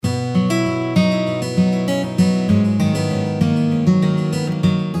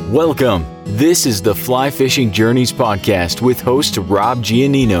Welcome. This is the Fly Fishing Journeys podcast with host Rob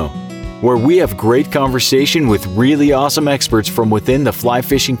Giannino, where we have great conversation with really awesome experts from within the fly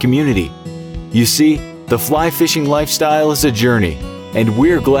fishing community. You see, the fly fishing lifestyle is a journey, and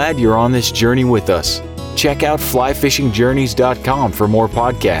we're glad you're on this journey with us. Check out flyfishingjourneys.com for more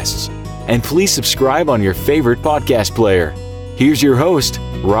podcasts, and please subscribe on your favorite podcast player. Here's your host,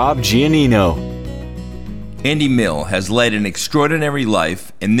 Rob Giannino. Andy Mill has led an extraordinary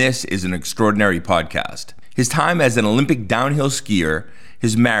life, and this is an extraordinary podcast. His time as an Olympic downhill skier,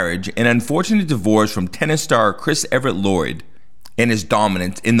 his marriage, an unfortunate divorce from tennis star Chris Everett Lloyd, and his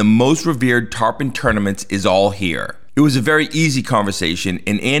dominance in the most revered tarpon tournaments is all here. It was a very easy conversation,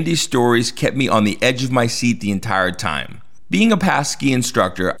 and Andy's stories kept me on the edge of my seat the entire time. Being a past ski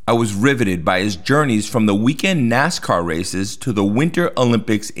instructor, I was riveted by his journeys from the weekend NASCAR races to the Winter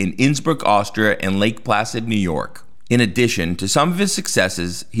Olympics in Innsbruck, Austria and Lake Placid, New York. In addition to some of his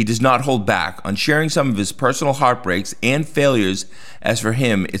successes, he does not hold back on sharing some of his personal heartbreaks and failures, as for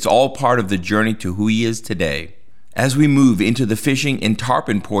him, it's all part of the journey to who he is today. As we move into the fishing and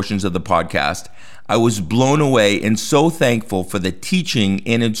tarpon portions of the podcast, I was blown away and so thankful for the teaching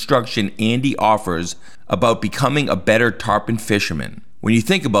and instruction Andy offers about becoming a better tarpon fisherman. When you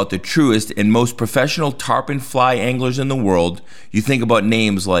think about the truest and most professional tarpon fly anglers in the world, you think about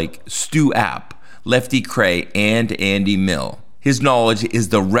names like Stu App, Lefty Cray, and Andy Mill. His knowledge is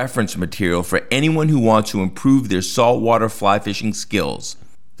the reference material for anyone who wants to improve their saltwater fly fishing skills.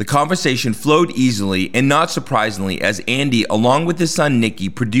 The conversation flowed easily and not surprisingly as Andy, along with his son Nicky,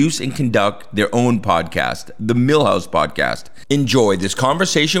 produce and conduct their own podcast, the Millhouse podcast. Enjoy this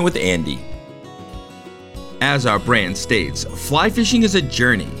conversation with Andy. As our brand states, fly fishing is a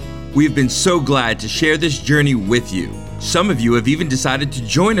journey. We have been so glad to share this journey with you. Some of you have even decided to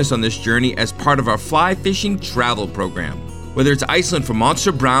join us on this journey as part of our fly fishing travel program. Whether it's Iceland for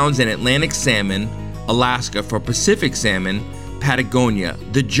monster browns and Atlantic salmon, Alaska for Pacific salmon, Patagonia,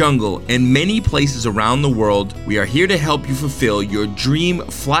 the jungle, and many places around the world, we are here to help you fulfill your dream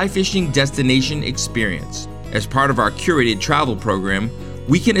fly fishing destination experience. As part of our curated travel program,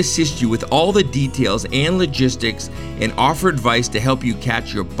 we can assist you with all the details and logistics and offer advice to help you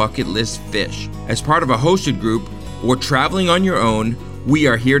catch your bucket list fish. As part of a hosted group or traveling on your own, we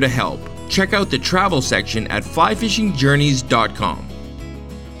are here to help. Check out the travel section at flyfishingjourneys.com.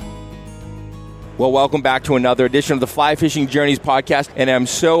 Well, welcome back to another edition of the Fly Fishing Journeys podcast, and I'm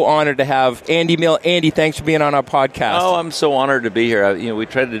so honored to have Andy Mill. Andy, thanks for being on our podcast. Oh, I'm so honored to be here. We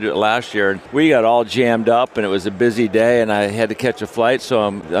tried to do it last year, and we got all jammed up, and it was a busy day, and I had to catch a flight, so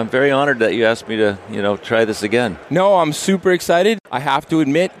I'm very honored that you asked me to, try this again. No, I'm super excited. I have to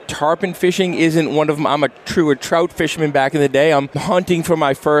admit, tarpon fishing isn't one of them. I'm a trout fisherman back in the day. I'm hunting for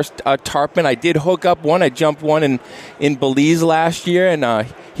my first tarpon. I did hook up one. I jumped one in Belize last year, and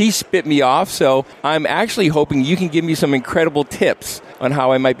he spit me off, so I'm actually hoping you can give me some incredible tips on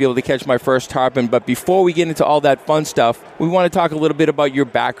how I might be able to catch my first tarpon. But before we get into all that fun stuff, we want to talk a little bit about your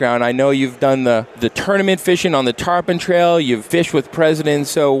background. I know you've done the tournament fishing on the Tarpon Trail. You've fished with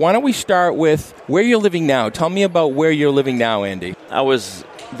presidents. So why don't we start with where you're living now? Tell me about where you're living now, Andy. I was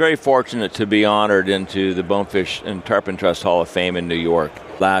very fortunate to be honored into the Bonefish and Tarpon Trust Hall of Fame in New York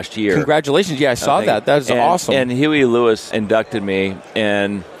last year. Congratulations. Yeah, I saw that. That was awesome. And Huey Lewis inducted me,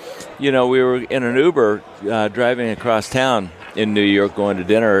 and we were in an Uber driving across town in New York going to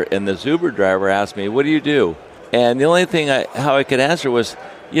dinner, and this Uber driver asked me, "What do you do?" And the only thing how I could answer was,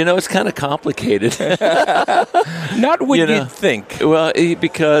 it's kind of complicated. Not what you'd think. Well,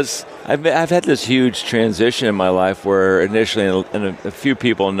 because I've had this huge transition in my life where initially, and a few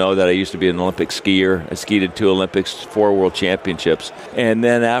people know that I used to be an Olympic skier. I skied at 2 Olympics, 4 World Championships. And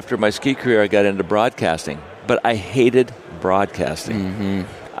then after my ski career, I got into broadcasting. But I hated broadcasting. Mm-hmm.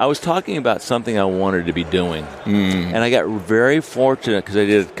 I was talking about something I wanted to be doing. And I got very fortunate because I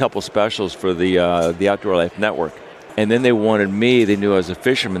did a couple specials for the Outdoor Life Network. And then they knew I was a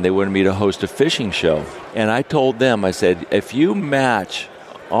fisherman, they wanted me to host a fishing show. And I told them, I said, if you match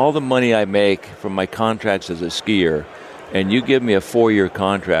all the money I make from my contracts as a skier and you give me a 4-year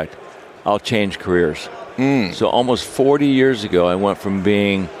contract, I'll change careers. So almost 40 years ago, I went from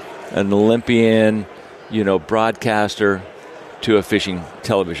being an Olympian, broadcaster to a fishing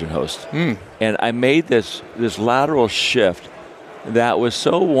television host. And I made this lateral shift that was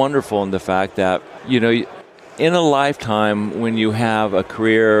so wonderful in the fact that, in a lifetime when you have a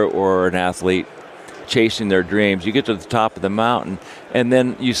career or an athlete chasing their dreams, you get to the top of the mountain and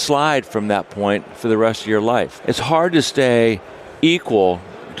then you slide from that point for the rest of your life. It's hard to stay equal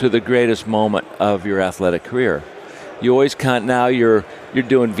to the greatest moment of your athletic career. You always now you're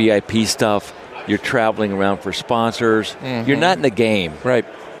doing VIP stuff. You're traveling around for sponsors. Mm-hmm. You're not in the game. Right.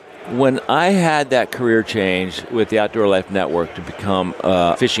 When I had that career change with the Outdoor Life Network to become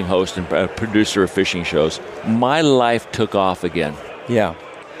a fishing host and a producer of fishing shows, my life took off again. Yeah.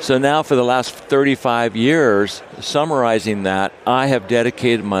 So now for the last 35 years, summarizing that, I have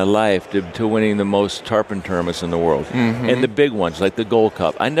dedicated my life to winning the most tarpon tournaments in the world. Mm-hmm. And the big ones, like the Gold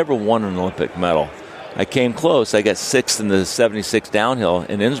Cup. I never won an Olympic medal. I came close. I got 6th in the 76 downhill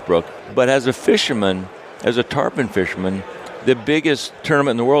in Innsbruck. But as a fisherman, as a tarpon fisherman, the biggest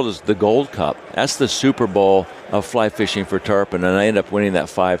tournament in the world is the Gold Cup. That's the Super Bowl of fly fishing for tarpon, and I ended up winning that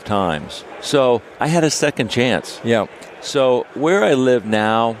 5 times. So I had a second chance. Yeah. So where I live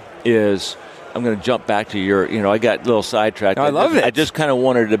now is, I'm going to jump back to I got a little sidetracked. I love it. I just kind of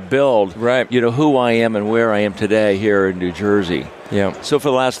wanted to build, who I am and where I am today here in New Jersey. Yeah. So for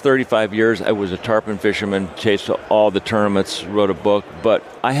the last 35 years, I was a tarpon fisherman, chased all the tournaments, wrote a book. But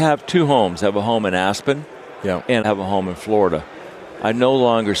I have 2 homes. I have a home in Aspen, and I have a home in Florida. I no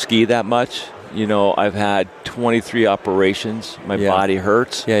longer ski that much. I've had 23 operations. My body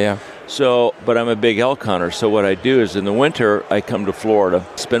hurts. Yeah. So, but I'm a big elk hunter. So what I do is in the winter, I come to Florida,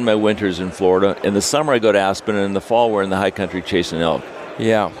 spend my winters in Florida. In the summer, I go to Aspen, and in the fall, we're in the high country chasing elk.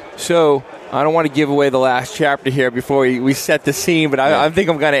 Yeah. So I don't want to give away the last chapter here before we set the scene, but I think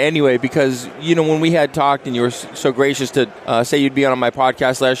I'm going to anyway, because, when we had talked and you were so gracious to say you'd be on my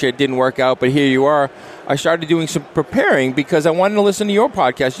podcast last year, it didn't work out, but here you are. I started doing some preparing because I wanted to listen to your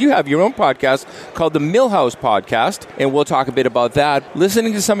podcast. You have your own podcast called the Millhouse Podcast, and we'll talk a bit about that.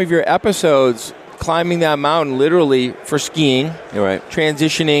 Listening to some of your episodes, climbing that mountain literally for skiing,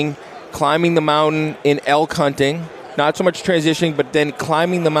 transitioning, climbing the mountain in elk hunting, not so much transitioning, but then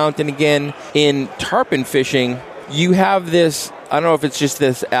climbing the mountain again in tarpon fishing. You have this, I don't know if it's just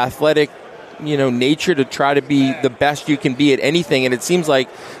this athletic nature to try to be the best you can be at anything. And it seems like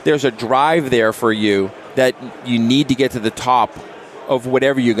there's a drive there for you that you need to get to the top of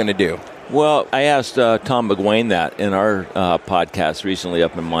whatever you're going to do. Well, I asked Tom McGuane that in our podcast recently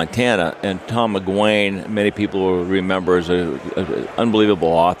up in Montana. And Tom McGuane, many people will remember, is an unbelievable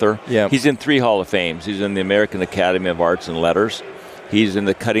author. Yeah. He's in 3 Hall of Fames. He's in the American Academy of Arts and Letters. He's in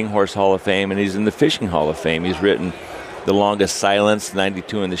the Cutting Horse Hall of Fame, and he's in the Fishing Hall of Fame. He's written The Longest Silence,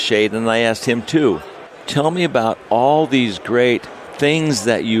 92 in the Shade, and I asked him too, tell me about all these great things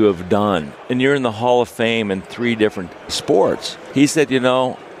that you have done, and you're in the Hall of Fame in 3 different sports. He said,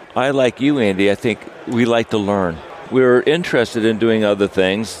 I like you, Andy, I think we like to learn. We're interested in doing other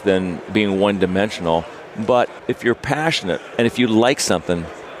things than being one-dimensional, but if you're passionate and if you like something,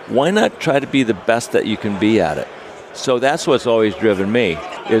 why not try to be the best that you can be at it? So that's what's always driven me,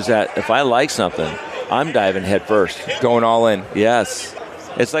 is that if I like something, I'm diving head first. Going all in. Yes.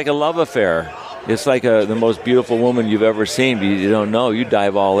 It's like a love affair. It's like the most beautiful woman you've ever seen, but you don't know. You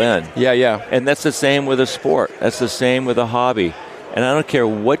dive all in. Yeah. And that's the same with a sport. That's the same with a hobby. And I don't care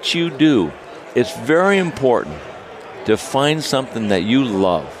what you do. It's very important to find something that you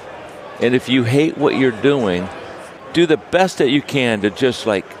love. And if you hate what you're doing, do the best that you can to just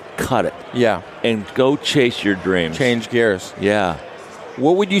cut it. Yeah. And go chase your dreams. Change gears. Yeah.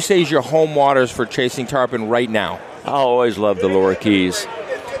 What would you say is your home waters for chasing tarpon right now? I always love the Lower Keys.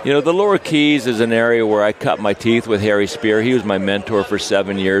 The Lower Keys is an area where I cut my teeth with Harry Spear. He was my mentor for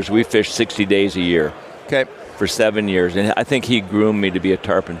 7 years. We fished 60 days a year. Okay. For 7 years. And I think he groomed me to be a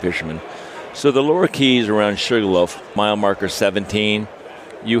tarpon fisherman. So the Lower Keys around Sugarloaf, mile marker 17,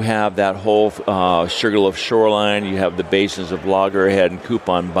 you have that whole Sugarloaf shoreline. You have the basins of Loggerhead and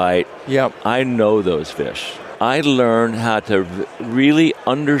Coupon Bight. Yep. I know those fish. I learned how to really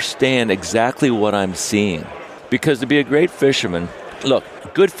understand exactly what I'm seeing. Because to be a great fisherman, look, a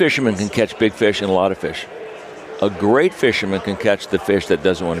good fisherman can catch big fish and a lot of fish. A great fisherman can catch the fish that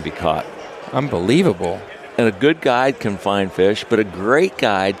doesn't want to be caught. Unbelievable. And a good guide can find fish, but a great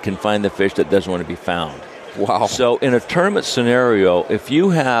guide can find the fish that doesn't want to be found. Wow. So in a tournament scenario, if you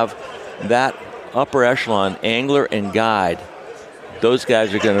have that upper echelon angler and guide, those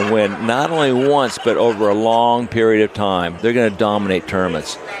guys are going to win not only once, but over a long period of time. They're going to dominate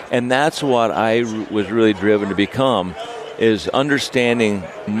tournaments. And that's what I was really driven to become, is understanding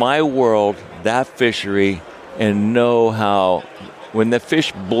my world, that fishery, and know how when the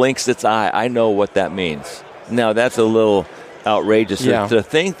fish blinks its eye, I know what that means. Now, that's a little outrageous to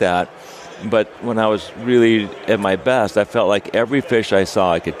think that, but when I was really at my best, I felt like every fish I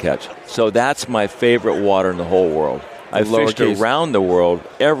saw I could catch. So that's my favorite water in the whole world. I fished around the world,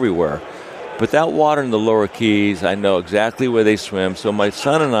 everywhere. But that water in the Lower Keys, I know exactly where they swim. So my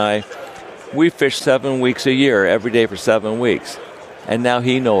son and I, we fish 7 weeks a year, every day for 7 weeks. And now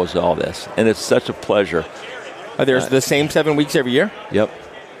he knows all this. And it's such a pleasure. Are there the same 7 weeks every year? Yep.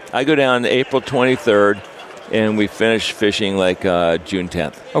 I go down April 23rd, and we finish fishing like June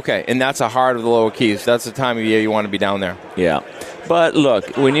 10th. Okay, and that's the heart of the Lower Keys. That's the time of year you want to be down there. Yeah. But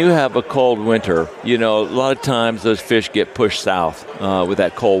look, when you have a cold winter, a lot of times those fish get pushed south with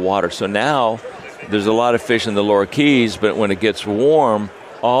that cold water. So now there's a lot of fish in the Lower Keys, but when it gets warm,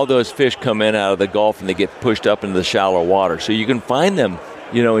 all those fish come in out of the Gulf and they get pushed up into the shallow water. So you can find them,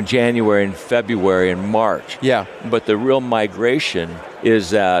 in January and February and March. Yeah. But the real migration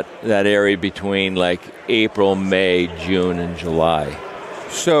is that area between like April, May, June, and July.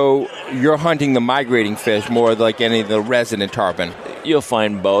 So you're hunting the migrating fish more like any of the resident tarpon? You'll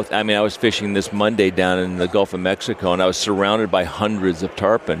find both. I mean, I was fishing this Monday down in the Gulf of Mexico, and I was surrounded by hundreds of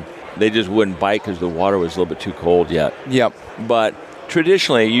tarpon. They just wouldn't bite because the water was a little bit too cold yet. Yep. But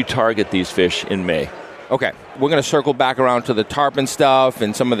traditionally, you target these fish in May. Okay. We're going to circle back around to the tarpon stuff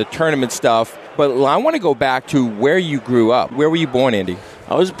and some of the tournament stuff. But I want to go back to where you grew up. Where were you born, Andy?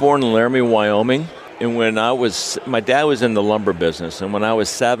 I was born in Laramie, Wyoming. And my dad was in the lumber business. And when I was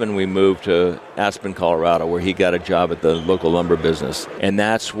 7, we moved to Aspen, Colorado, where he got a job at the local lumber business. And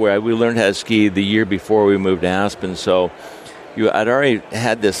that's where we learned how to ski the year before we moved to Aspen. So I'd already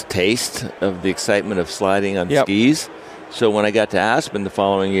had this taste of the excitement of sliding on skis. So when I got to Aspen the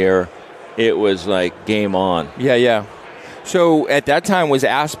following year, it was like game on. Yeah. So at that time, was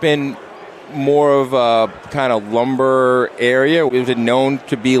Aspen more of a kind of lumber area? Was it known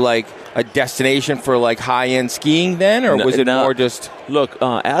to be like a destination for like high-end skiing then, or was it more just... Look,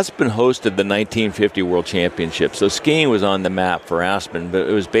 Aspen hosted the 1950 World Championship, so skiing was on the map for Aspen, but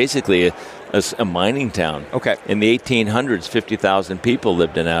it was basically a mining town. Okay. In the 1800s, 50,000 people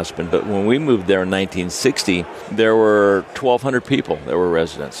lived in Aspen, but when we moved there in 1960, there were 1,200 people that were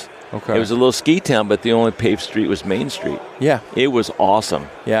residents. Okay. It was a little ski town, but the only paved street was Main Street. Yeah. It was awesome.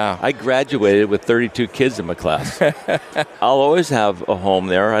 Yeah. I graduated with 32 kids in my class. I'll always have a home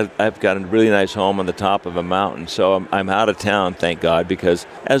there. I've got a really nice home on the top of a mountain, so I'm out of town, thank God, because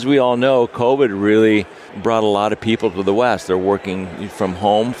as we all know, COVID really brought a lot of people to the West. They're working from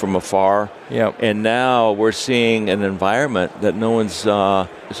home, from afar. Yep. And now we're seeing an environment that no one's...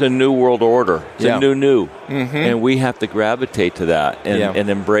 it's a new world order. It's a new. Mm-hmm. And we have to gravitate to that and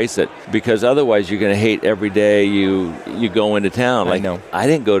embrace it, because otherwise you're going to hate every day you go into town. I know. I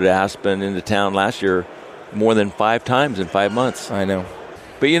didn't go to Aspen into town last year more than 5 times in 5 months. I know.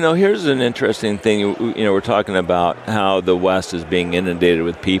 But, here's an interesting thing. We're talking about how the West is being inundated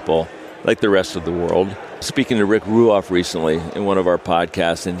with people like the rest of the world. Speaking to Rick Ruoff recently in one of our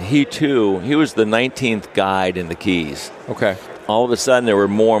podcasts, and he was the 19th guide in the Keys. Okay. All of a sudden, there were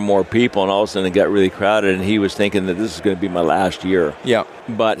more and more people, and all of a sudden it got really crowded, and he was thinking that this is going to be my last year. Yeah.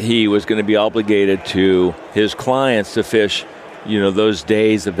 But he was going to be obligated to his clients to fish, those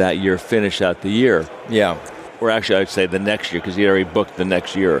days of that year, finish out the year. Yeah. Or actually, I'd say the next year, because he already booked the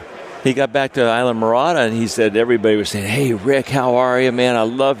next year. He got back to Isla Mirada, and he said, everybody was saying, "Hey, Rick, how are you, man? I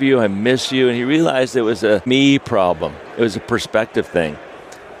love you. I miss you." And he realized it was a me problem. It was a perspective thing.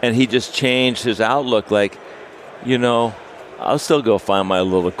 And he just changed his outlook, like, I'll still go find my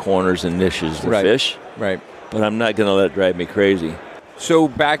little corners and niches to fish. Right. But I'm not going to let it drive me crazy. So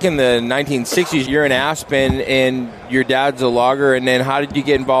back in the 1960s, you're in Aspen, and your dad's a logger, and then how did you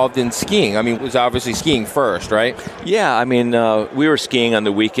get involved in skiing? I mean, it was obviously skiing first, right? Yeah, I mean, we were skiing on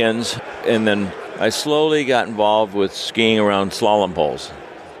the weekends, and then I slowly got involved with skiing around slalom poles.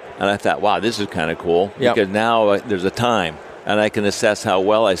 And I thought, wow, this is kind of cool, because now there's a time, and I can assess how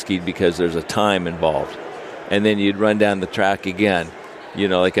well I skied because there's a time involved. And then you'd run down the track again.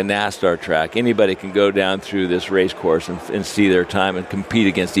 Like a NASCAR track. Anybody can go down through this race course and see their time and compete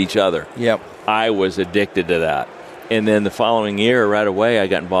against each other. Yep. I was addicted to that. And then the following year, right away, I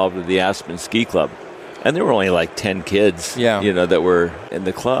got involved with the Aspen Ski Club. And there were only like 10 kids, that were in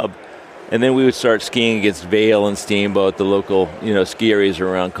the club. And then we would start skiing against Vail and Steamboat, the local, ski areas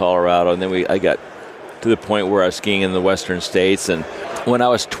around Colorado. And then I got to the point where I was skiing in the western states. And when I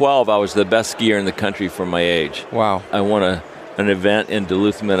was 12, I was the best skier in the country for my age. Wow. I won an event in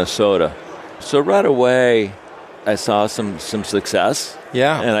Duluth, Minnesota. So right away, I saw some success.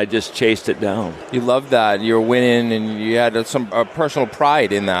 Yeah. And I just chased it down. You loved that. You were winning, and you had some personal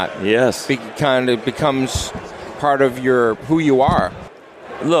pride in that. Yes. It kind of becomes part of who you are.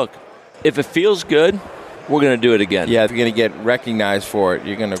 Look, if it feels good, we're going to do it again. Yeah, if you're going to get recognized for it,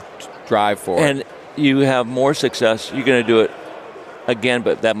 you're going to drive for it. And you have more success, you're going to do it again,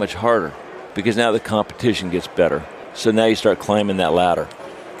 but that much harder, because now the competition gets better. So now you start climbing that ladder.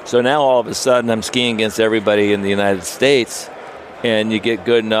 So now all of a sudden I'm skiing against everybody in the United States, and you get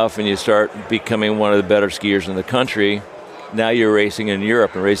good enough and you start becoming one of the better skiers in the country. Now you're racing in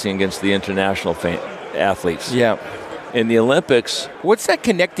Europe and racing against the international athletes. Yeah. In the Olympics, what's that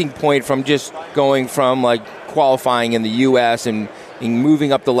connecting point from just going from like qualifying in the U.S. and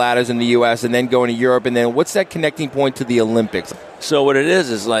moving up the ladders in the U.S. and then going to Europe, and then what's that connecting point to the Olympics? So what it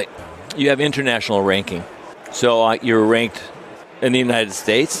is like you have international ranking. So you're ranked in the United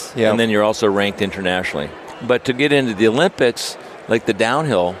States, and then you're also ranked internationally. But to get into the Olympics, like the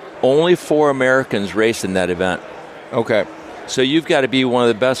downhill, only 4 Americans race in that event. Okay. So you've got to be one of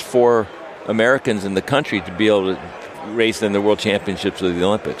the best 4 Americans in the country to be able to race in the World Championships or the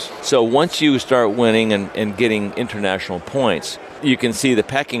Olympics. So once you start winning and getting international points, you can see the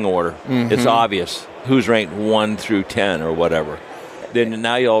pecking order. Mm-hmm. It's obvious who's ranked 1 through 10 or whatever. Then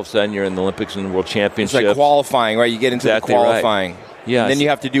now all of a sudden you're in the Olympics and the World Championships. It's like qualifying, right? You get into the qualifying. Right. Yeah. Then you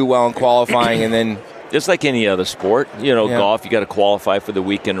have to do well in qualifying, and then just like any other sport, golf, you got to qualify for the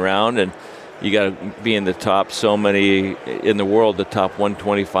weekend round, and you got to be in the top so many in the world, the top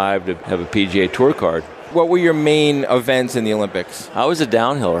 125 to have a PGA Tour card. What were your main events in the Olympics? I was a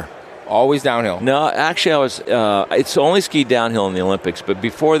downhiller. Always downhill? No, actually I was, it's only skied downhill in the Olympics, but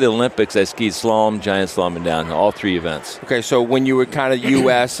before the Olympics I skied slalom, giant slalom, and downhill, all 3 events. Okay, so when you were kind of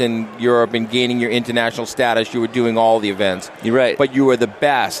U.S. and Europe and gaining your international status, you were doing all the events. You're right. But you were the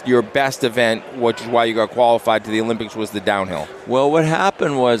best. Your best event, which is why you got qualified to the Olympics, was the downhill. Well, what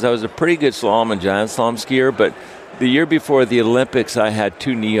happened was I was a pretty good slalom and giant slalom skier, but the year before the Olympics I had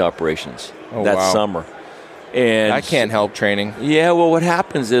 2 knee operations that summer. And that can't help training. Yeah, well, what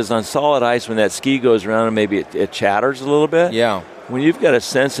happens is on solid ice, when that ski goes around and maybe it chatters a little bit. Yeah. When you've got a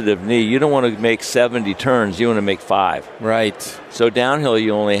sensitive knee, you don't want to make 70 turns. You want to make 5. Right. So downhill,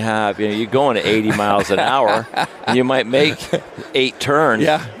 you only have, you're going at 80 miles an hour. And you might make 8 turns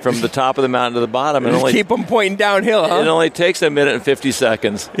from the top of the mountain to the bottom. And only keep them pointing downhill, huh? It only takes 1 minute and 50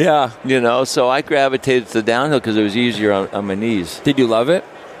 seconds. Yeah. So I gravitated to the downhill because it was easier on my knees. Did you love it?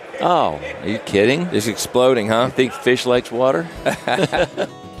 Oh, are you kidding? It's exploding, huh? You think fish likes water?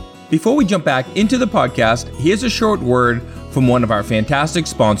 Before we jump back into the podcast, here's a short word from one of our fantastic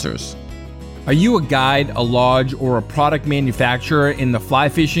sponsors. Are you a guide, a lodge, or a product manufacturer in the fly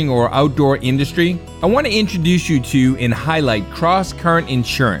fishing or outdoor industry? I want to introduce you to and highlight Cross Current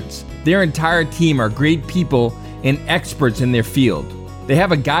Insurance. Their entire team are great people and experts in their field. They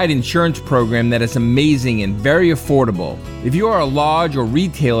have a guide insurance program that is amazing and very affordable. If you are a lodge or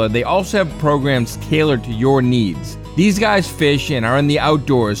retailer, they also have programs tailored to your needs. These guys fish and are in the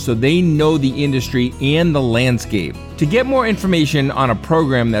outdoors, so they know the industry and the landscape. To get more information on a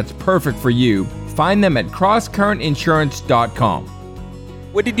program that's perfect for you, find them at crosscurrentinsurance.com.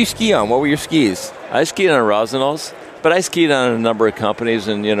 What did you ski on? What were your skis? I skied on Rosinals, but I skied on a number of companies,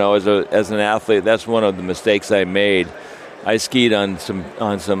 and as an athlete, that's one of the mistakes I made. I skied on some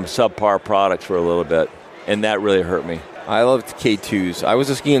subpar products for a little bit, and that really hurt me. I loved K2s. I was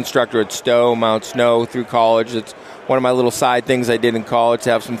a ski instructor at Stowe, Mount Snow through college. It's one of my little side things I did in college to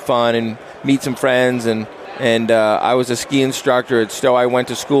have some fun and meet some friends. And I was a ski instructor at Stowe. I went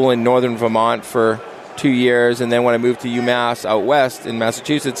to school in northern Vermont for 2 years, and then when I moved to UMass out west in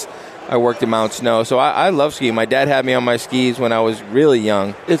Massachusetts, I worked at Mount Snow. So I love skiing. My dad had me on my skis when I was really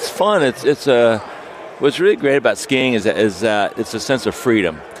young. It's fun. What's really great about skiing is that it's a sense of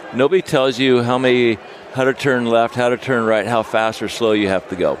freedom. Nobody tells you how to turn left, how to turn right, how fast or slow you have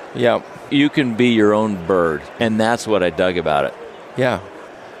to go. Yeah. You can be your own bird, and that's what I dug about it. Yeah.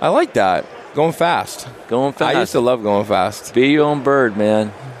 I like that. Going fast. I used to love going fast. Be your own bird,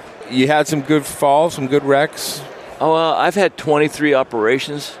 man. You had some good falls, some good wrecks? Oh, well, I've had 23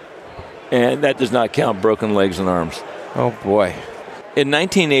 operations, and that does not count broken legs and arms. Oh, boy. In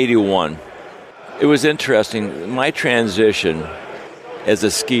 1981, it was interesting. My transition as a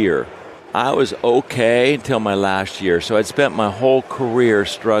skier, I was okay until my last year. So I'd spent my whole career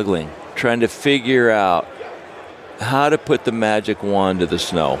struggling, trying to figure out how to put the magic wand to the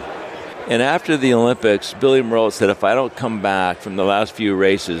snow. And after the Olympics, Billy Merle said, if I don't come back from the last few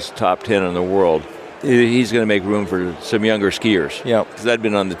races, top 10 in the world, he's going to make room for some younger skiers. Yeah. Because I'd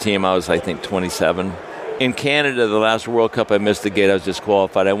been on the team, I was, I think, 27. In Canada, the last World Cup, I missed the gate. I was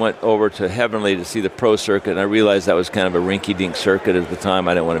disqualified. I went over to Heavenly to see the pro circuit, and I realized that was kind of a rinky-dink circuit at the time.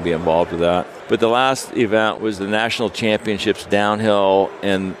 I didn't want to be involved with that. But the last event was the National Championships downhill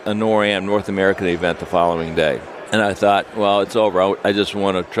and a NORAM North American event the following day. And I thought, well, it's over. I just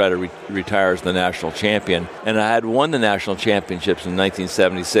want to try to retire as the national champion. And I had won the national championships in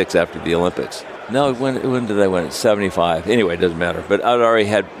 1976 after the Olympics. No, when did I win it? 75. Anyway, it doesn't matter. But I'd already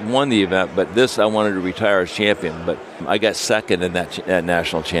had won the event, but this I wanted to retire as champion. But I got second in that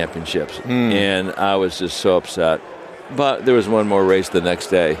national championships. And I was just so upset. But there was one more race the next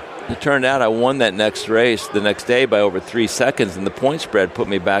day. It turned out I won that next race the next day by over 3 seconds, and the point spread put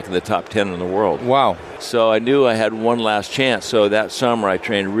me back in the top 10 in the world. Wow. So I knew I had one last chance. So that summer I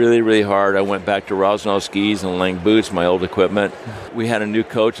trained really, really hard. I went back to Rosenau skis and Lang boots, my old equipment. We had a new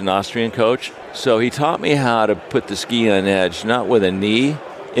coach, an Austrian coach. So he taught me how to put the ski on edge, not with a knee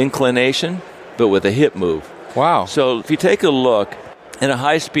inclination, but with a hip move. Wow. So if you take a look, in a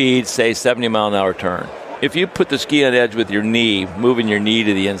high-speed, say 70-mile-an-hour turn, if you put the ski on edge with your knee, moving your knee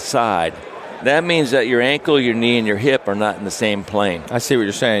to the inside, that means that your ankle, your knee, and your hip are not in the same plane. I see what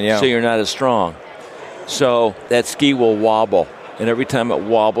you're saying, yeah. So you're not as strong. So that ski will wobble. And every time it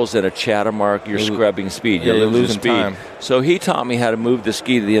wobbles at a chatter mark, you're scrubbing speed. You're losing speed. Time. So he taught me how to move the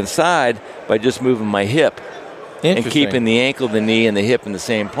ski to the inside by just moving my hip and keeping the ankle, the knee, and the hip in the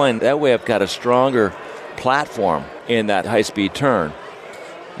same plane. That way I've got a stronger platform in that high-speed turn.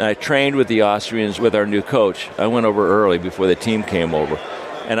 And I trained with the Austrians with our new coach. I went over early before the team came over.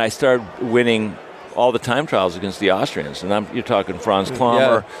 And I started winning all the time trials against the Austrians. And you're talking Franz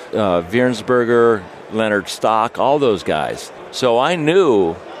Klammer, Wiernsberger, Leonard Stock, all those guys. So I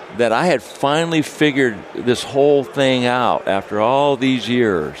knew that I had finally figured this whole thing out after all these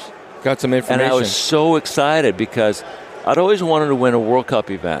years. Got some information. And I was so excited because I'd always wanted to win a World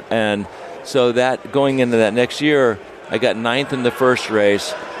Cup event. And so that going into that next year, I got 9th in the first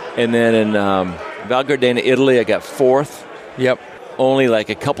race, and then in Val Gardena, Italy, I got 4th. Yep. Only like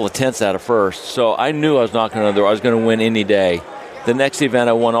a couple of tenths out of first. So I knew I was knocking on the door. I was going to win any day. The next event,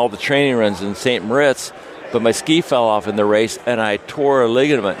 I won all the training runs in St. Moritz, but my ski fell off in the race, and I tore a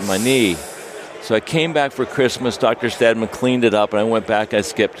ligament in my knee. So I came back for Christmas. Dr. Stedman cleaned it up, and I went back. I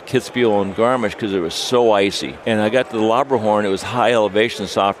skipped Kitzbühel and Garmisch because it was so icy. And I got to the Labrador, it was high elevation,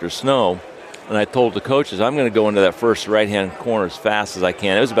 softer snow. And I told the coaches, I'm going to go into that first right-hand corner as fast as I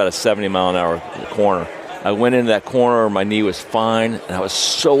can. It was about a 70-mile-an-hour corner. I went into that corner, my knee was fine, and I was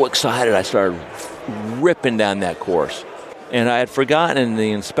so excited I started ripping down that course. And I had forgotten in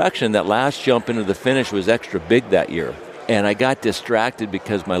the inspection that last jump into the finish was extra big that year. And I got distracted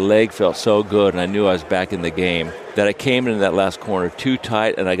because my leg felt so good and I knew I was back in the game that I came into that last corner too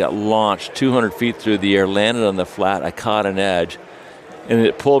tight and I got launched 200 feet through the air, landed on the flat, I caught an edge. And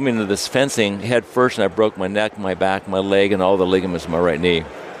it pulled me into this fencing head first, and I broke my neck, my back, my leg, and all the ligaments in my right knee.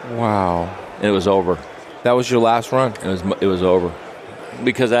 Wow. And it was over. That was your last run? It was over.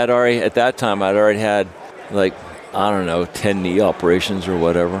 Because at that time, I'd already had, 10 knee operations or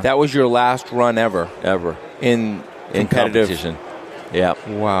whatever. That was your last run ever? Ever. In competition. Yeah.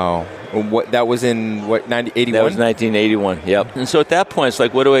 Wow. That was in, 81? That was 1981, yep. And so at that point, it's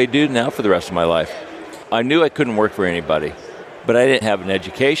like, what do I do now for the rest of my life? I knew I couldn't work for anybody. But I didn't have an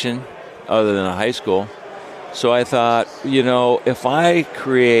education other than a high school. So I thought, if I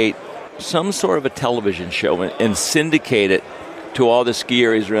create some sort of a television show and syndicate it to all the ski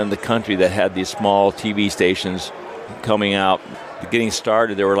areas around the country that had these small TV stations coming out, getting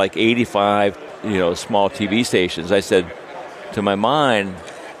started, there were like 85, small TV stations. I said, to my mind,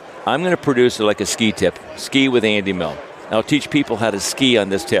 I'm going to produce like a ski tip, ski with Andy Mill. I'll teach people how to ski on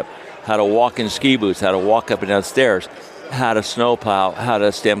this tip, how to walk in ski boots, how to walk up and down stairs, how to snowplow, how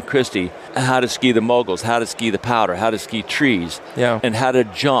to stem Christie, how to ski the moguls, how to ski the powder, how to ski trees, and how to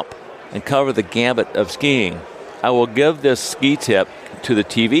jump and cover the gambit of skiing. I will give this ski tip to the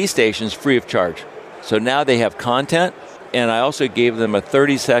TV stations free of charge. So now they have content, and I also gave them a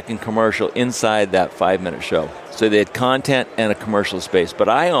 30-second commercial inside that 5-minute show. So they had content and a commercial space. But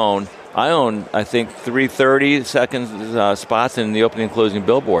I own, I think, 3 30-second spots in the opening and closing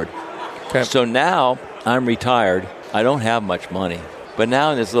billboard. Okay. So now I'm retired. I don't have much money. But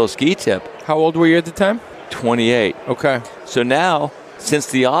now in this little ski tip. How old were you at the time? 28. Okay. So now, since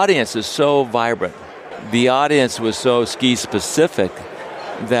the audience is so vibrant, the audience was so ski specific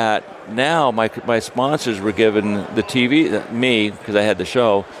that now my sponsors were given the TV, me, because I had the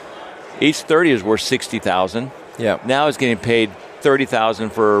show, each 30 is worth $60,000. Yeah. Now I was getting paid $30,000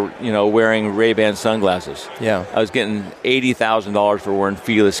 for, wearing Ray-Ban sunglasses. Yeah. I was getting $80,000 for wearing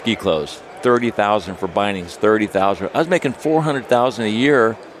Fila ski clothes. $30,000 for bindings, $30,000. I was making $400,000 a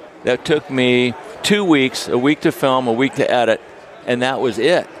year. That took me 2 weeks, a week to film, a week to edit, and that was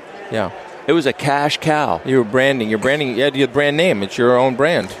it. Yeah. It was a cash cow. You were branding. You're branding. You had your brand name. It's your own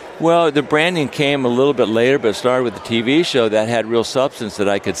brand. Well, the branding came a little bit later, but it started with the TV show that had real substance that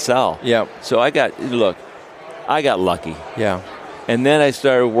I could sell. Yeah. So I got lucky. Yeah. And then I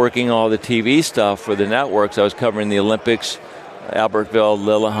started working all the TV stuff for the networks. I was covering the Olympics, Albertville,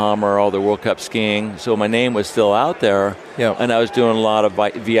 Lillehammer, all the World Cup skiing. So my name was still out there, and I was doing a lot of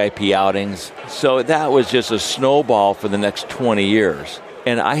VIP outings. So that was just a snowball for the next 20 years.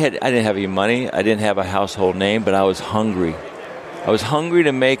 And I didn't have any money. I didn't have a household name, but I was hungry. I was hungry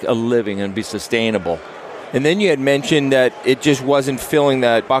to make a living and be sustainable. And then you had mentioned that it just wasn't filling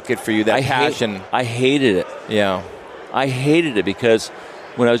that bucket for you, that passion. I hated it. Yeah. I hated it because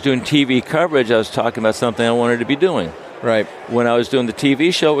when I was doing TV coverage, I was talking about something I wanted to be doing. Right. When I was doing the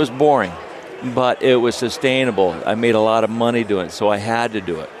TV show, it was boring, but it was sustainable. I made a lot of money doing it, so I had to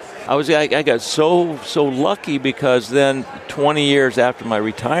do it. I got so lucky because then 20 years after my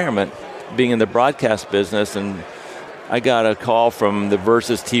retirement, being in the broadcast business, and I got a call from the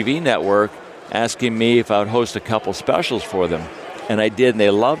Versus TV network asking me if I would host a couple specials for them. And I did, and they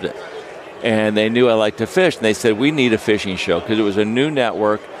loved it. And they knew I liked to fish, and they said, we need a fishing show, because it was a new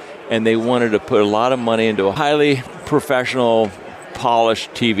network, and they wanted to put a lot of money into a highly professional,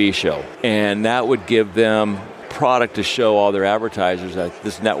 polished TV show. And that would give them product to show all their advertisers that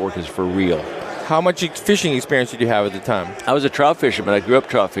this network is for real. How much fishing experience did you have at the time? I was a trout fisherman. I grew up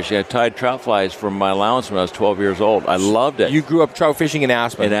trout fishing. I tied trout flies for my allowance when I was 12 years old. I loved it. You grew up trout fishing in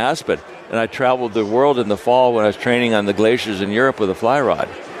Aspen? In Aspen. And I traveled the world in the fall when I was training on the glaciers in Europe with a fly rod.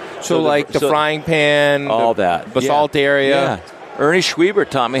 So the frying pan, all that. Basalt area? Yeah. Ernie Schwiebert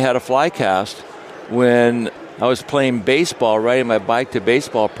taught me how to fly cast when I was playing baseball, riding my bike to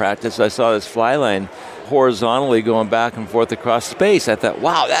baseball practice. I saw this fly line horizontally going back and forth across space. I thought,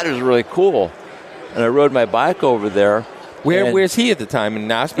 wow, that is really cool. And I rode my bike over there. Where's he at the time,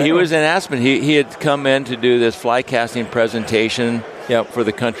 in Aspen? He was in Aspen. He had come in to do this fly casting presentation for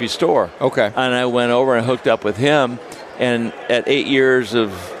the country store. Okay. And I went over and hooked up with him. And at 8 years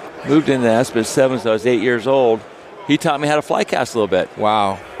moved into Aspen at 7, so I was 8 years old. He taught me how to fly cast a little bit.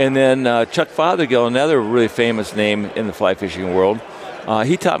 Wow. And then Chuck Fothergill, another really famous name in the fly fishing world,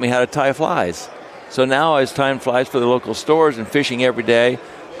 he taught me how to tie flies. So now I was tying flies for the local stores and fishing every day,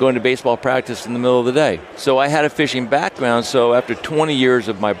 going to baseball practice in the middle of the day. So I had a fishing background, so after 20 years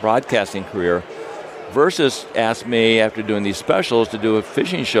of my broadcasting career, Versus asked me after doing these specials to do a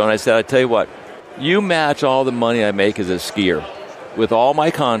fishing show, and I said, I tell you what, you match all the money I make as a skier with all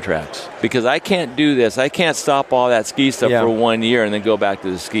my contracts, because I can't do this. I can't stop all that ski stuff for 1 year and then go back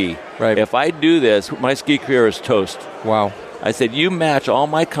to the ski. Right. If I do this, my ski career is toast. Wow. I said, you match all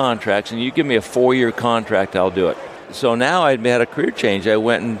my contracts and you give me a 4-year contract, I'll do it. So now I'd had a career change. I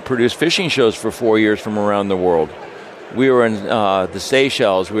went and produced fishing shows for 4 years from around the world. We were in the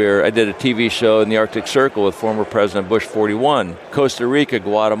Seychelles. I did a TV show in the Arctic Circle with former President Bush 41, Costa Rica,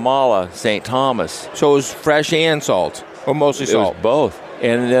 Guatemala, St. Thomas. So it was fresh and salt, or mostly salt? It was both.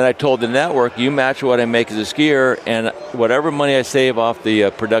 And then I told the network, you match what I make as a skier, and whatever money I save off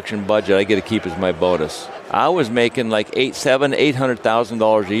the production budget, I get to keep as my bonus. I was making like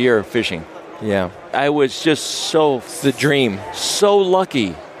 $800,000 a year fishing. Yeah. I was just it's the dream. So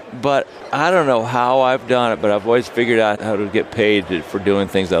lucky. But I don't know how I've done it, but I've always figured out how to get paid for doing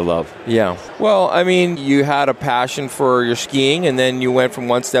things I love. Yeah. Well, I mean, you had a passion for your skiing, and then you went from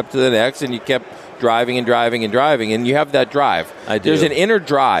one step to the next, and you kept driving and driving and driving, and you have that drive. I do. There's an inner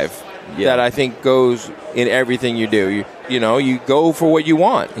drive that I think goes in everything you do. You go for what you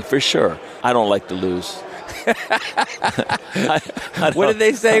want. For sure. I don't like to lose. What did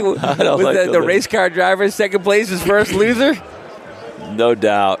they say? The race car driver, second place is first loser? No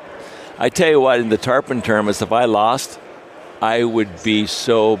doubt. I tell you what, in the Tarpon tournaments, if I lost, I would be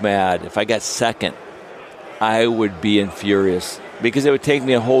so mad. If I got second, I would be infurious because it would take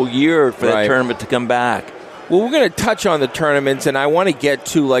me a whole year for that tournament to come back. Well, we're going to touch on the tournaments, and I want to get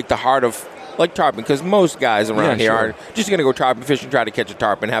to the heart of tarpon, because most guys around here are just going to go tarpon fishing, try to catch a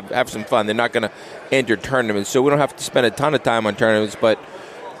tarpon, have some fun. They're not going to enter tournaments, so we don't have to spend a ton of time on tournaments. But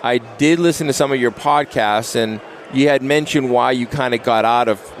I did listen to some of your podcasts, and you had mentioned why you kind of got out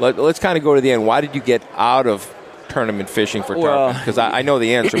of. Let's kind of go to the end. Why did you get out of tournament fishing for tarpon? Because I know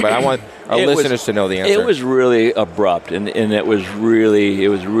the answer, but I want our listeners to know the answer. It was really abrupt, and it was really,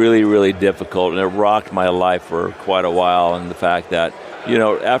 really difficult, and it rocked my life for quite a while. And the fact that,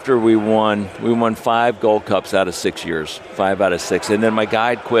 after we won 5 Gold Cups out of 6 years, 5 out of 6, and then my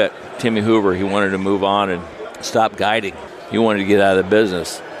guide quit, Timmy Hoover. He wanted to move on and stop guiding. He wanted to get out of the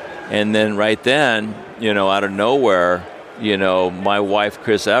business, and then right then, out of nowhere, my wife,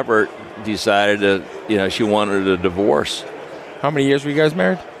 Chris Everett, decided to, she wanted a divorce. How many years were you guys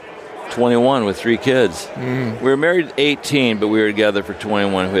married? 21 with 3 kids. We were married 18, but we were together for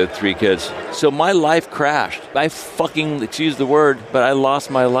 21. We had 3 kids. So my life crashed. I excuse the word, but I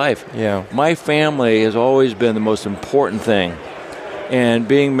lost my life. Yeah. My family has always been the most important thing. And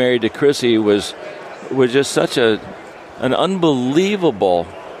being married to Chrissy was just such an unbelievable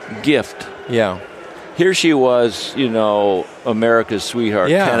gift. Yeah. Here she was, America's sweetheart,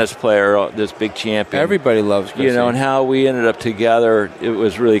 tennis player, this big champion. Everybody loves Chrissy. And how we ended up together, it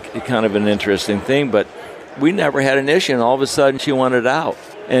was really kind of an interesting thing. But we never had an issue, and all of a sudden she wanted out.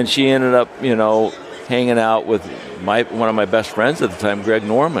 And she ended up, hanging out with one of my best friends at the time, Greg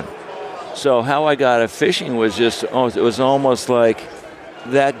Norman. So how I got at fishing was it was almost like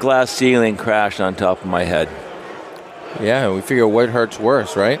that glass ceiling crashed on top of my head. Yeah, we figure what hurts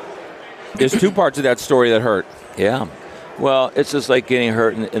worse, right? There's two parts of that story that hurt. Yeah. Well, it's just like getting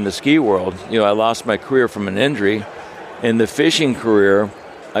hurt in the ski world. I lost my career from an injury. In the fishing career,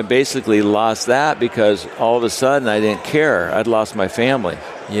 I basically lost that because all of a sudden I didn't care. I'd lost my family.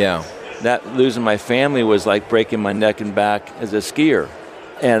 Yeah. That losing my family was like breaking my neck and back as a skier.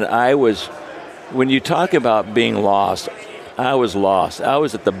 And when you talk about being lost, I was lost. I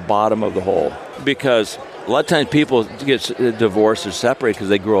was at the bottom of the hole because a lot of times people get divorced or separated because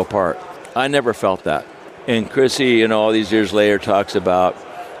they grow apart. I never felt that. And Chrissy, all these years later talks about,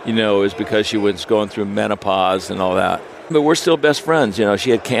 it was because she was going through menopause and all that. But we're still best friends. She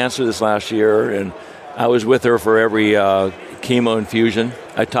had cancer this last year, and I was with her for every chemo infusion.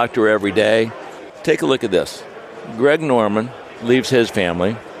 I talked to her every day. Take a look at this. Greg Norman leaves his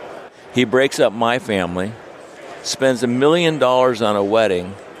family. He breaks up my family, spends $1 million on a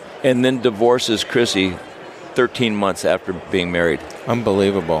wedding, and then divorces Chrissy 13 months after being married.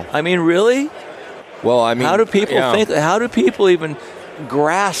 Unbelievable. I mean, really? Well, how do people think? How do people even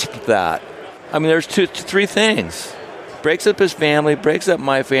grasp that? I mean, there's three things. Breaks up his family, breaks up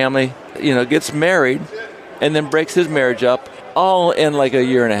my family, gets married, and then breaks his marriage up, all in like a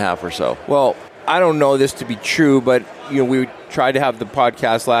year and a half or so. Well, I don't know this to be true, but we tried to have the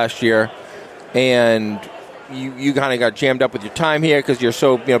podcast last year, and you kind of got jammed up with your time here because you're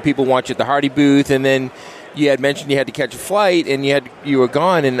so people want you at the Hardy booth, and then you had mentioned you had to catch a flight, and you were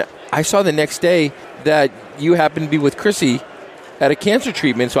gone, and I saw the next day that you happened to be with Chrissy at a cancer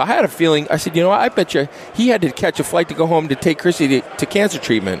treatment. So I had a feeling, I said, I bet you he had to catch a flight to go home to take Chrissy to cancer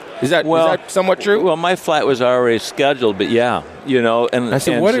treatment. Is that somewhat true? Well, my flight was already scheduled, but yeah, and I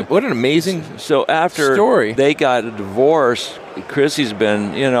said, what an amazing so after story. They got a divorce, Chrissy's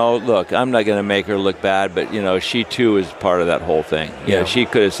been, look, I'm not going to make her look bad, but, she too is part of that whole thing. Yeah. She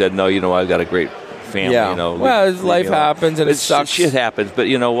could have said, no, I've got a great family, yeah. Well, life happens and it sucks. Shit happens, but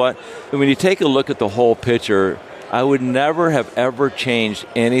you know what? When you take a look at the whole picture, I would never have ever changed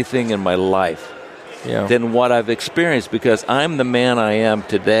anything in my life than what I've experienced because I'm the man I am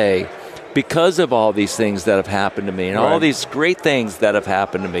today because of all these things that have happened to me and all these great things that have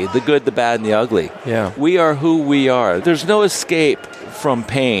happened to me, the good, the bad, and the ugly. Yeah. We are who we are. There's no escape from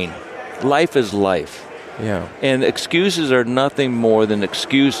pain. Life is life. Yeah. And excuses are nothing more than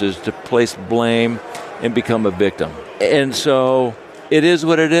excuses to place blame and become a victim. And so it is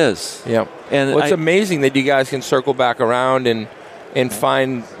what it is. Yeah. And it's amazing that you guys can circle back around and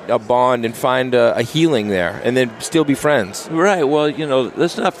find a bond and find a healing there and then still be friends. Right. Well,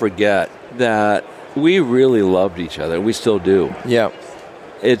 let's not forget that we really loved each other. We still do. Yeah.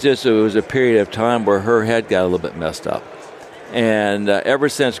 It was a period of time where her head got a little bit messed up. And ever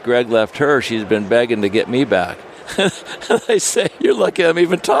since Greg left her, she's been begging to get me back. I say, you're lucky I'm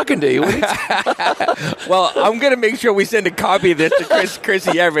even talking to you. Well, I'm going to make sure we send a copy of this to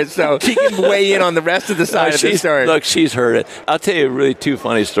Chrissy Everett so she can weigh in on the rest of the side of the story. Look, she's heard it. I'll tell you really two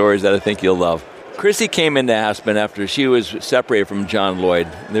funny stories that I think you'll love. Chrissy came into Aspen after she was separated from John Lloyd.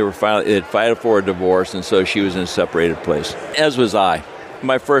 They had filed for a divorce, and so she was in a separated place, as was I.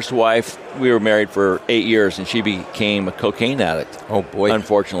 My first wife, we were married for 8 years, and she became a cocaine addict. Oh, boy.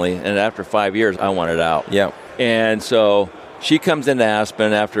 Unfortunately. And after 5 years, I wanted out. Yeah. And so she comes into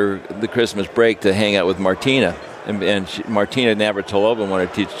Aspen after the Christmas break to hang out with Martina. And Martina Navratilova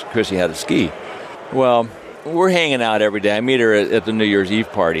wanted to teach Chrissy how to ski. Well, we're hanging out every day. I meet her at the New Year's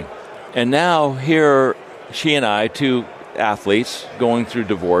Eve party. And now here, she and I, two athletes going through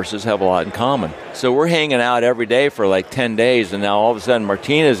divorces, have a lot in common. So we're hanging out every day for like 10 days, and now all of a sudden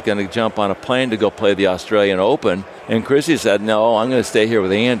Martina's going to jump on a plane to go play the Australian Open, and Chrissy said, no, I'm going to stay here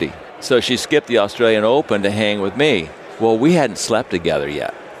with Andy. So she skipped the Australian Open to hang with me. Well, we hadn't slept together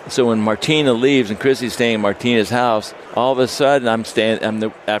yet. So when Martina leaves and Chrissy's staying in Martina's house, all of a sudden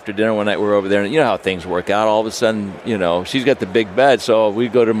after dinner one night we're over there, and you know how things work out. All of a sudden, she's got the big bed, so we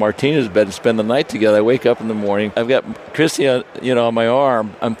go to Martina's bed and spend the night together. I wake up in the morning, I've got Chrissy, on my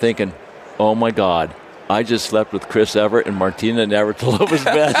arm. I'm thinking, oh my God, I just slept with Chris Everett in Martina Navratilova's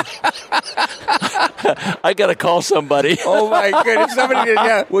bed. I got to call somebody. Oh, my goodness. Somebody did,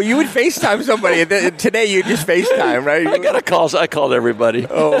 yeah. Well, you would FaceTime somebody. Today you just FaceTime, right? I called everybody.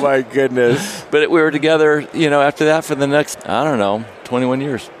 Oh, my goodness. But we were together, after that for the next, 21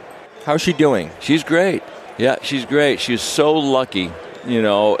 years. How's she doing? She's great. Yeah, she's great. She's so lucky,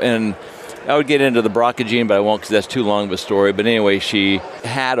 and I would get into the BRCA gene, but I won't because that's too long of a story. But anyway, she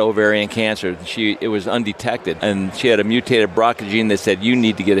had ovarian cancer. It was undetected, and she had a mutated BRCA gene. They said, you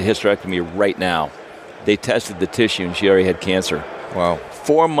need to get a hysterectomy right now. They tested the tissue, and she already had cancer. Wow.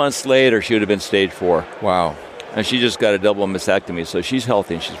 4 months later, she would have been stage 4. Wow. And she just got a double mastectomy, so she's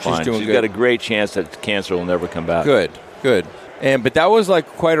healthy and she's fine. She's got a great chance that the cancer will never come back. Good. But that was like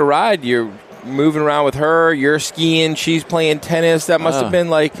quite a ride. You're moving around with her, you're skiing, she's playing tennis. That must have been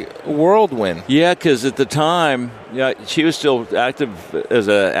like a whirlwind. Yeah, because at the time, she was still active as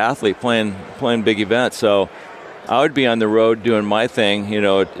an athlete playing big events. So I would be on the road doing my thing,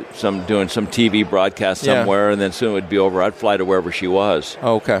 doing some TV broadcast somewhere, and then soon it would be over. I'd fly to wherever she was.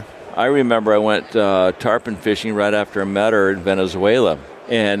 Oh, okay. I remember I went tarpon fishing right after I met her in Venezuela.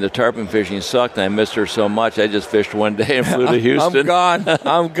 And the tarpon fishing sucked, and I missed her so much, I just fished one day and flew to Houston.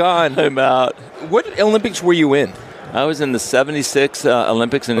 I'm gone. I'm out. What Olympics were you in? I was in the 76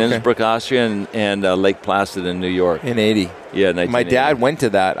 Olympics in Innsbruck, Austria, and Lake Placid in New York. In 80. Yeah, 1980. My dad went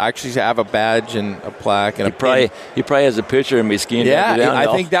to that. I actually have a badge and a plaque and He probably has a picture of me skiing downhill. Yeah,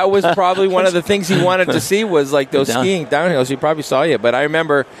 I think that was probably one of the things he wanted to see was like those skiing downhills. He probably saw you. But I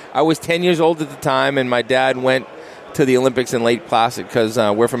remember I was 10 years old at the time, and my dad went to the Olympics in Lake Placid because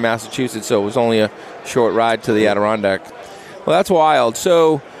we're from Massachusetts, so it was only a short ride to the Adirondack. Well, that's wild.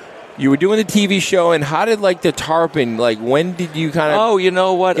 So you were doing the TV show, and how did the tarpon, when did you kind of... Oh, you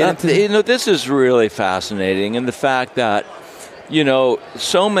know what? This is really fascinating, and the fact that,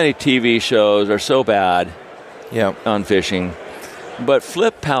 so many TV shows are so bad on fishing, but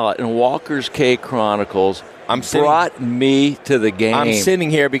Flip Pallet and Walker's Cay Chronicles brought me to the game. I'm sitting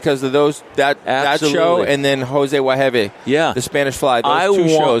here because of that show and then Jose Wajeve, the Spanish Fly, those two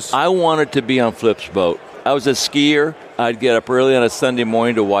shows. I wanted to be on Flip's boat. I was a skier. I'd get up early on a Sunday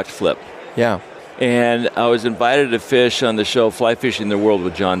morning to watch Flip. Yeah. And I was invited to fish on the show Fly Fishing the World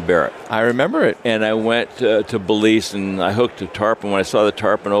with John Barrett. I remember it. And I went to Belize, and I hooked a tarpon. When I saw the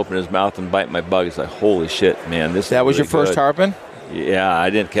tarpon open his mouth and bite my bug, it's like, holy shit, man. That was really your first good. tarpon? Yeah, I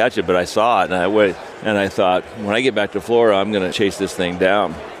didn't catch it, but I saw it, and I thought, when I get back to Florida, I'm going to chase this thing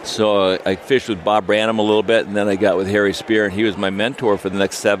down. So I fished with Bob Branham a little bit, and then I got with Harry Spear, and he was my mentor for the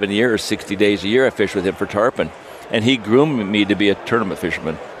next 7 years, 60 days a year. I fished with him for tarpon. And he groomed me to be a tournament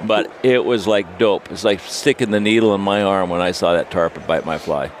fisherman. But it was like dope. It's like sticking the needle in my arm when I saw that tarpon bite my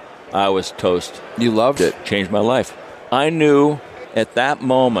fly. I was toast. You loved it. Changed my life. I knew at that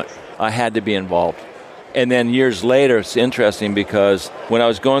moment I had to be involved. And then years later, it's interesting because when I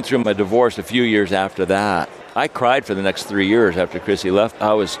was going through my divorce a few years after that, I cried for the next 3 years after Chrissy left.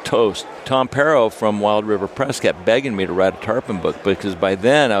 I was toast. Tom Perro from Wild River Press kept begging me to write a tarpon book because by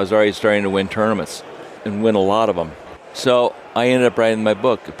then I was already starting to win tournaments and win a lot of them. So I ended up writing my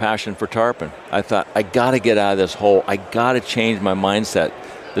book, A Passion for Tarpon. I thought, I got to get out of this hole. I got to change my mindset.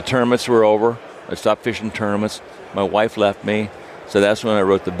 The tournaments were over. I stopped fishing tournaments. My wife left me. So that's when I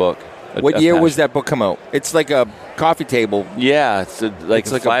wrote the book. What year was that book come out? It's like a coffee table. Yeah, it's like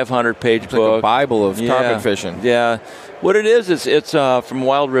a 500-page book. Like a Bible of tarpon fishing. Yeah. What it is it's from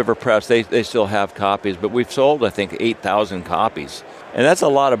Wild River Press. They still have copies, but we've sold, I think, 8,000 copies. And that's a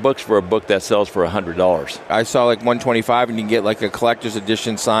lot of books for a book that sells for $100. I saw $125, and you can get a collector's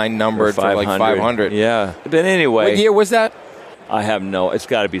edition signed, numbered for $500. Yeah. But anyway. What year was that? I have it's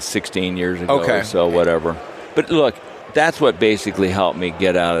got to be 16 years ago or so, whatever. But look, that's what basically helped me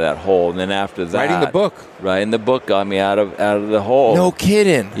get out of that hole. And then after that. Writing the book got me out of the hole. No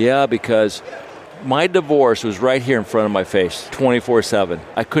kidding. Yeah, because my divorce was right here in front of my face, 24/7.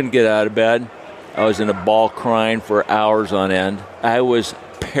 I couldn't get out of bed. I was in a ball crying for hours on end. I was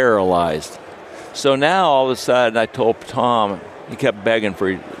paralyzed. So now all of a sudden I told Tom, he kept begging for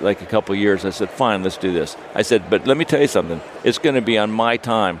a couple of years. I said, fine, let's do this. I said, but let me tell you something. It's going to be on my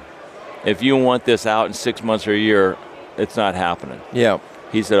time. If you want this out in 6 months or a year, it's not happening. Yeah.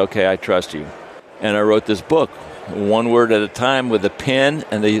 He said, okay, I trust you. And I wrote this book, one word at a time with a pen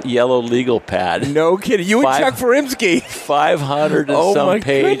and a yellow legal pad. No kidding. You and Chuck Furimsky. 500 and some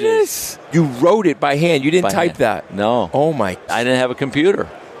pages. Goodness. You wrote it by hand. You didn't type that. No. Oh, my. I didn't have a computer.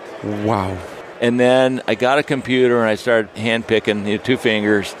 Wow. And then I got a computer and I started hand-picking, 2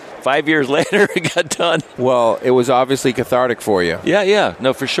 fingers. 5 years later, it got done. Well, it was obviously cathartic for you. Yeah.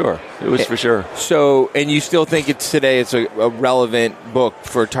 No, for sure. It was for sure. So, and you still think today it's a relevant book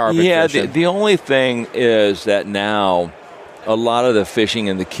for tarpon fishing? Yeah, the only thing is that now a lot of the fishing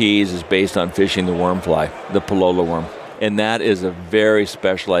in the Keys is based on fishing the wormfly, the Pallola worm. And that is a very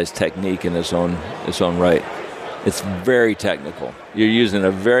specialized technique in its own right. It's very technical. You're using a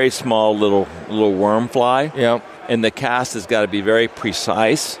very small little worm fly. Yeah. And the cast has got to be very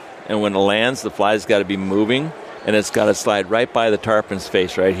precise. And when it lands, the fly's got to be moving. and it's got to slide right by the tarpon's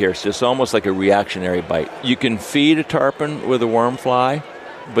face right here. It's just almost like a reactionary bite. You can feed a tarpon with a worm fly,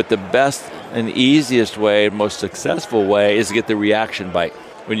 but the best and easiest way, most successful way, is to get the reaction bite.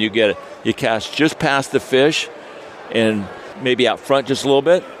 When you get it, you cast just past the fish and maybe out front just a little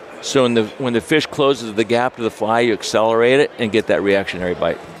bit. So when the fish closes the gap to the fly, you accelerate it and get that reactionary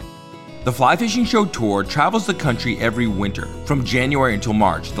bite. The Fly Fishing Show Tour travels the country every winter. From January until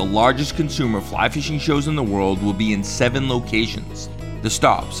March, the largest consumer fly fishing shows in the world will be in 7 locations. The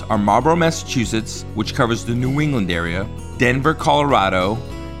stops are Marlborough, Massachusetts, which covers the New England area, Denver, Colorado,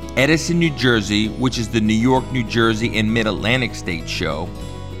 Edison, New Jersey, which is the New York, New Jersey, and Mid-Atlantic State Show,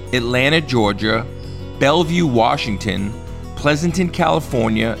 Atlanta, Georgia, Bellevue, Washington, Pleasanton,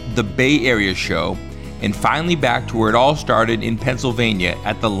 California, the Bay Area Show, and finally back to where it all started in Pennsylvania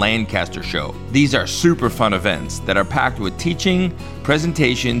at the Lancaster Show. These are super fun events that are packed with teaching,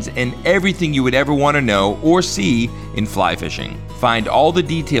 presentations, and everything you would ever want to know or see in fly fishing. Find all the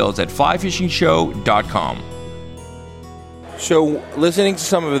details at flyfishingshow.com. So, listening to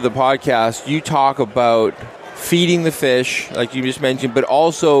some of the podcast, you talk about feeding the fish, like you just mentioned, but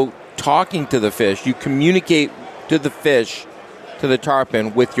also talking to the fish. You communicate to the fish, to the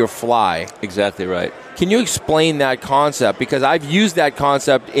tarpon, with your fly. Exactly right. Can you explain that concept? Because I've used that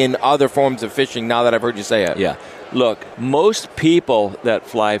concept in other forms of fishing now that I've heard you say it. Yeah. Look, most people that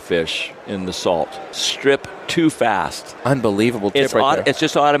fly fish in the salt strip too fast. Unbelievable tip there. It's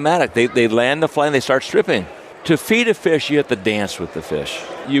just automatic. They land the fly and they start stripping. To feed a fish, you have to dance with the fish.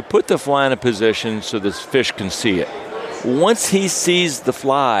 You put the fly in a position so this fish can see it. Once he sees the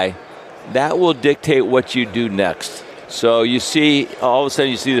fly, that will dictate what you do next. So you see, all of a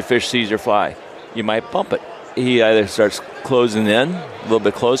sudden you see the fish sees your fly. You might bump it. He either starts closing in a little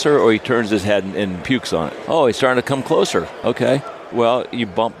bit closer, or he turns his head and pukes on it. Oh, he's starting to come closer. Okay. Well, you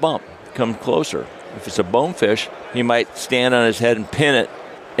bump, come closer. If it's a bonefish, he might stand on his head and pin it.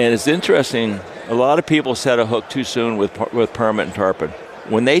 And it's interesting, a lot of people set a hook too soon with permit and tarpon.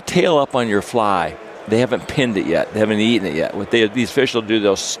 When they tail up on your fly, they haven't pinned it yet. They haven't eaten it yet. What these fish will do,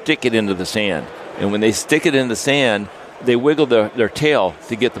 they'll stick it into the sand. And when they stick it in the sand, they wiggle their tail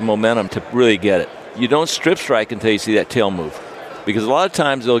to get the momentum to really get it. You don't strip strike until you see that tail move. Because a lot of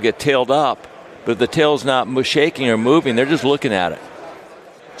times they'll get tailed up, but if the tail's not shaking or moving, they're just looking at it.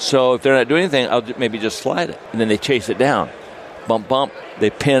 So if they're not doing anything, I'll maybe just slide it. And then they chase it down. Bump, they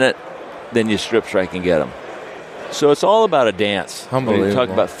pin it, then you strip strike and get them. So it's all about a dance. Unbelievable. When you talk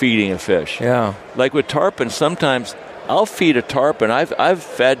about feeding a fish. Yeah. Like with tarpon, sometimes I'll feed a tarpon. I've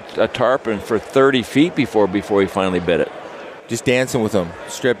fed a tarpon for 30 feet before he finally bit it. Just dancing with them.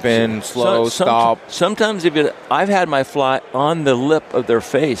 Stripping, slow, stop. Sometimes I've had my fly on the lip of their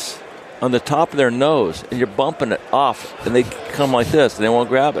face, on the top of their nose, and you're bumping it off, and they come like this, and they won't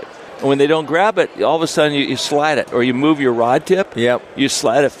grab it. And when they don't grab it, all of a sudden you slide it, or you move your rod tip. Yep. You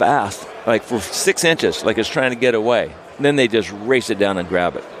slide it fast, like for 6 inches, like it's trying to get away. And then they just race it down and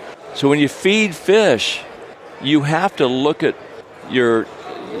grab it. So when you feed fish, you have to look at the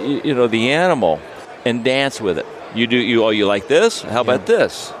animal and dance with it. You like this? How about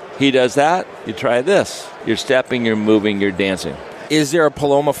this? He does that. You try this. You're stepping, you're moving, you're dancing. Is there a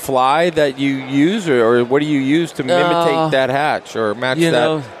Paloma fly that you use, or what do you use to imitate that hatch or match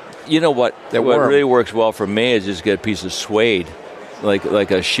that? You know what really works well for me is just get a piece of suede, like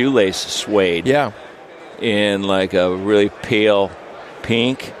a shoelace suede. Yeah. In like a really pale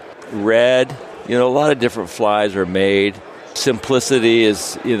pink, red. A lot of different flies are made. Simplicity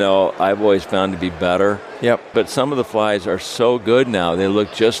is, I've always found to be better. Yep. But some of the flies are so good now, they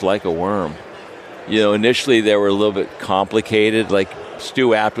look just like a worm. Initially they were a little bit complicated, like Stu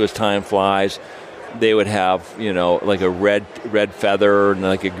Apto's time flies. They would have, like a red feather and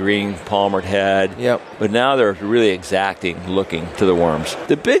like a green palmered head. Yep. But now they're really exacting looking to the worms.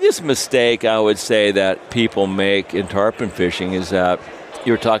 The biggest mistake I would say that people make in tarpon fishing is that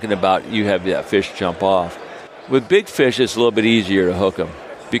you were talking about you have that fish jump off. With big fish, it's a little bit easier to hook them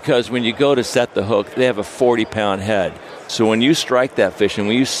because when you go to set the hook, they have a 40-pound head. So when you strike that fish and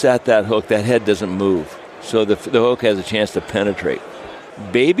when you set that hook, that head doesn't move. So the hook has a chance to penetrate.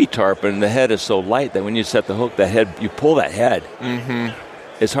 Baby tarpon, the head is so light that when you set the hook, you pull that head. Mm-hmm.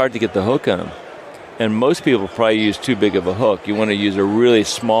 It's hard to get the hook on them. And most people probably use too big of a hook. You want to use a really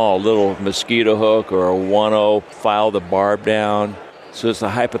small little mosquito hook or a 1-0, file the barb down. So it's a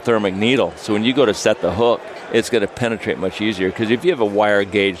hypothermic needle. So when you go to set the hook, it's going to penetrate much easier. Because if you have a wire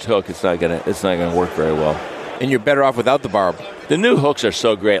gauged hook, it's not going to work very well. And you're better off without the barb. The new hooks are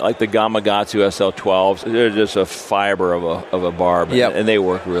so great, like the Gamakatsu SL12s. They're just a fiber of a barb, yep. And they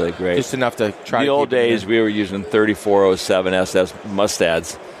work really great. Just enough to try. The old days, we were using 3407 SS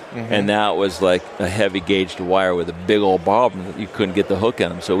mustads, and that was like a heavy gauged wire with a big old barb, and you couldn't get the hook in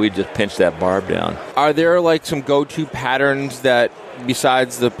them, so we just pinched that barb down. Are there like some go-to patterns that,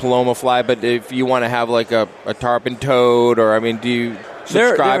 besides the Paloma fly, but if you want to have like a tarpon toad, or do you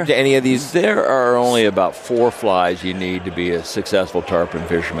subscribe to any of these? There are only about 4 flies you need to be a successful tarpon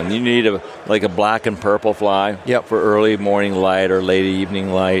fisherman. You need a black and purple fly for early morning light or late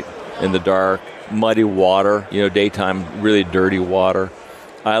evening light in the dark, muddy water, daytime really dirty water.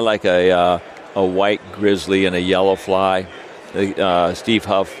 I like a white grizzly and a yellow fly. Steve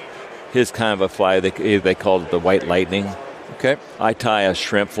Huff, his kind of a fly, they call it the white lightning. Okay. I tie a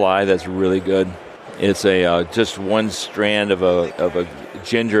shrimp fly that's really good. It's a just one strand of a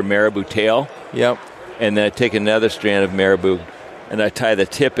ginger marabou tail. Yep. And then I take another strand of marabou, and I tie the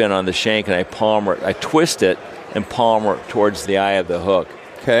tip in on the shank, and I twist it and palm it towards the eye of the hook.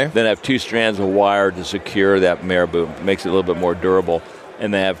 Okay. Then I have 2 strands of wire to secure that marabou. It makes it a little bit more durable.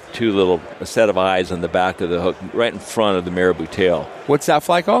 And they have a set of eyes on the back of the hook, right in front of the marabou tail. What's that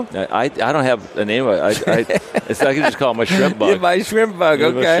fly called? I don't have a name. I can just call it my shrimp bug. Yeah, my shrimp bug.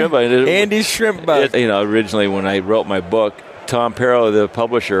 Okay. Shrimp bug. Andy's shrimp bug. Originally when I wrote my book, Tom Perrow, the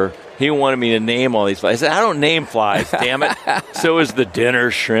publisher, he wanted me to name all these flies. I said, I don't name flies, damn it. So it was the dinner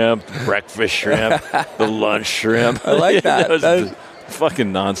shrimp, breakfast shrimp, the lunch shrimp. I like that. That was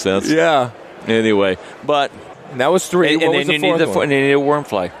fucking nonsense. Yeah. Anyway, but. And that was 3. And then you need and then you need a worm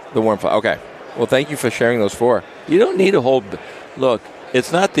fly. The worm fly. Okay. Well, thank you for sharing those 4. You don't need a whole. Look,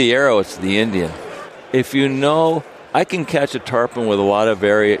 it's not the arrow; it's the Indian. If you know, I can catch a tarpon with a lot of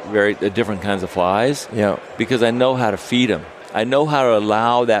very, very different kinds of flies. Yeah. Because I know how to feed them. I know how to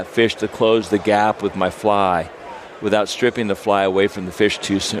allow that fish to close the gap with my fly, without stripping the fly away from the fish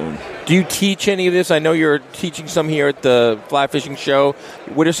too soon. Do you teach any of this? I know you're teaching some here at the Fly Fishing Show.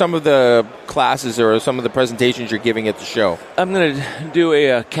 What are some of the classes or some of the presentations you're giving at the show? I'm going to do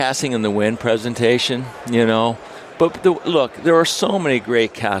a casting in the wind presentation, But look, there are so many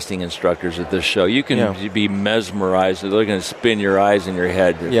great casting instructors at this show. You can be mesmerized. They're going to spin your eyes in your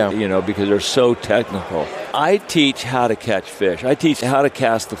head, because they're so technical. I teach how to catch fish. I teach how to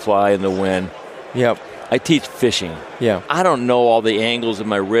cast the fly in the wind. Yep. I teach fishing. Yeah. I don't know all the angles of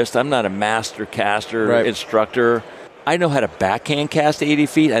my wrist. I'm not a master caster instructor. I know how to backhand cast 80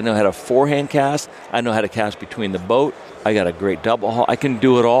 feet. I know how to forehand cast. I know how to cast between the boat. I got a great double haul. I can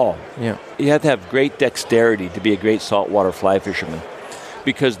do it all. Yeah. You have to have great dexterity to be a great saltwater fly fisherman,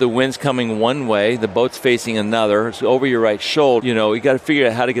 because the wind's coming one way, the boat's facing another. It's over your right shoulder. You got to figure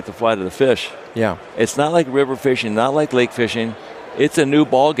out how to get the fly to the fish. Yeah. It's not like river fishing, not like lake fishing. It's a new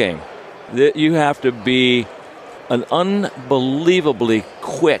ball game. You have to be an unbelievably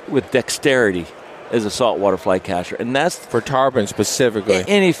quick with dexterity as a saltwater fly catcher. And that's for tarpon specifically.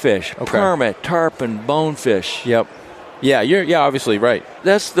 Any fish. Okay. Permit, tarpon, bonefish. Yep. Yeah, you're obviously right.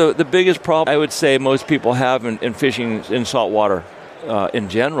 That's the biggest problem I would say most people have in fishing in saltwater in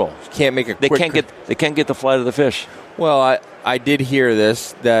general. You can't make They can't get the fly to the fish. Well, I did hear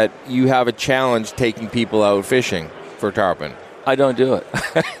this, that you have a challenge taking people out fishing for tarpon. I don't do it.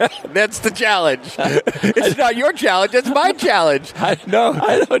 That's the challenge. It's not your challenge. It's my challenge. I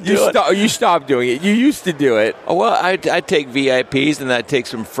don't do it. You stopped doing it. You used to do it. Well, I take VIPs, and I take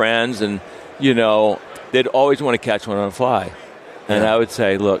some friends, and, they'd always want to catch one on a fly. And I would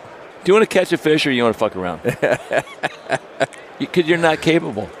say, look, do you want to catch a fish or you want to fuck around? Because you're not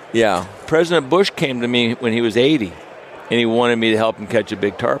capable. Yeah. President Bush came to me when he was 80, and he wanted me to help him catch a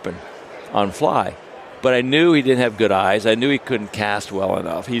big tarpon on fly. But I knew he didn't have good eyes. I knew he couldn't cast well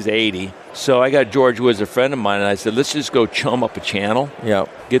enough. He's 80. So I got George Woods, a friend of mine, and I said, let's just go chum up a channel.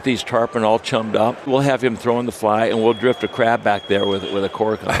 Yep. Get these tarpon all chummed up. We'll have him throwing the fly, and we'll drift a crab back there with a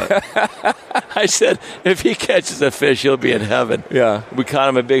cork on it. I said, if he catches a fish, he'll be in heaven. Yeah. We caught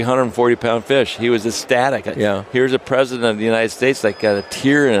him a big 140-pound fish. He was ecstatic. Yeah. Here's a president of the United States that got a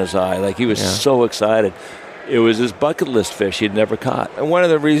tear in his eye. Like, he was so excited. It was his bucket list fish he'd never caught. And one of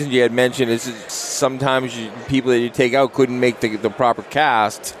the reasons you had mentioned is sometimes people that you take out couldn't make the proper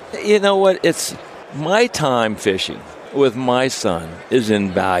cast. You know what? It's my time fishing with my son is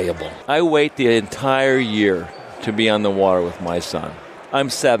invaluable. I wait the entire year to be on the water with my son. I'm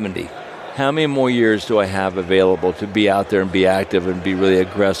 70. How many more years do I have available to be out there and be active and be really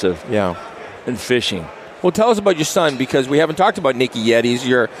aggressive in fishing? Well, tell us about your son, because we haven't talked about Nicky yet. He's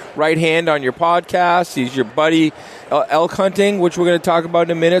your right hand on your podcast. He's your buddy elk hunting, which we're going to talk about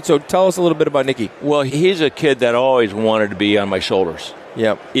in a minute. So tell us a little bit about Nicky. Well, he's a kid that always wanted to be on my shoulders.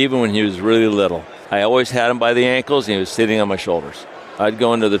 Yep. Even when he was really little. I always had him by the ankles, and he was sitting on my shoulders. I'd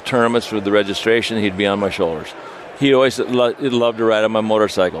go into the tournaments for the registration. He'd be on my shoulders. He always loved to ride on my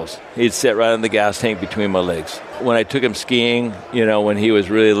motorcycles. He'd sit right on the gas tank between my legs. When I took him skiing, when he was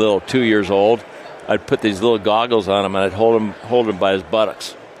really little, 2 years old, I'd put these little goggles on him and I'd hold him by his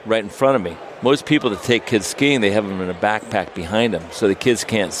buttocks right in front of me. Most people that take kids skiing, they have them in a backpack behind them, so the kids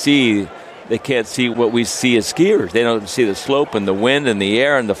can't see. They can't see what we see as skiers. They don't see the slope and the wind and the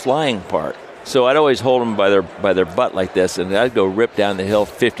air and the flying part. So I'd always hold them by their butt like this, and I'd go rip down the hill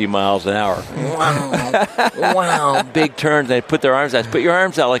 50 miles an hour. Wow, big turns. They'd put their arms out. Put your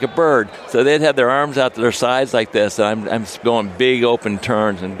arms out like a bird. So they'd have their arms out to their sides like this, and I'm going big open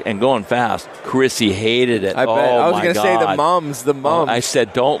turns and going fast. Chrissy hated it. I bet. I was going to say the mums. I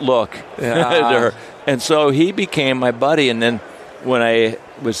said, don't look at her. And so he became my buddy, and then when I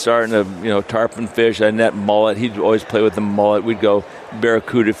was starting to, tarpon fish, I net mullet. He'd always play with the mullet. We'd go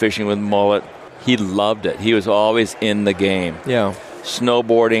barracuda fishing with mullet. He loved it. He was always in the game. Yeah.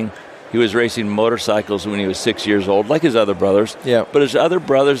 Snowboarding. He was racing motorcycles when he was 6 years old, like his other brothers. Yeah. But his other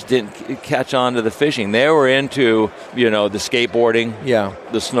brothers didn't catch on to the fishing. They were into, the skateboarding,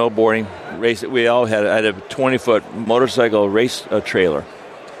 the snowboarding. Race. I had a 20-foot motorcycle race trailer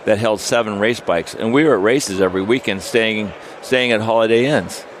that held 7 race bikes. And we were at races every weekend staying at Holiday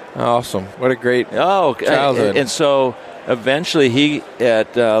Inns. Awesome. What a great childhood. And so eventually he,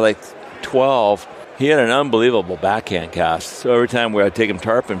 at 12, he had an unbelievable backhand cast. So every time I'd take him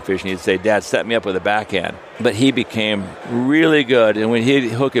tarpon fishing, he'd say, Dad, set me up with a backhand. But he became really good. And when he'd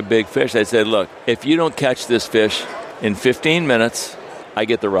hook a big fish, I said, look, if you don't catch this fish in 15 minutes, I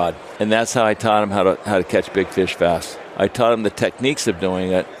get the rod. And that's how I taught him how to catch big fish fast. I taught him the techniques of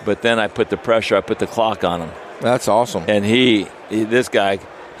doing it, but then I put the clock on him. That's awesome. And this guy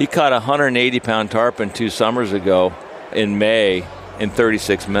caught a 180-pound tarpon 2 summers ago in May in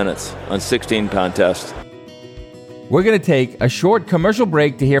 36 minutes on 16-pound test. We're going to take a short commercial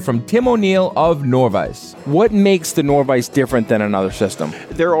break to hear from Tim O'Neill of Norvise. What makes the Norvise different than another system?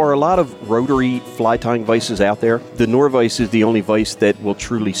 There are a lot of rotary fly tying vices out there. The Norvise is the only vise that will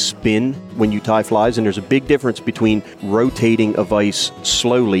truly spin when you tie flies, and there's a big difference between rotating a vise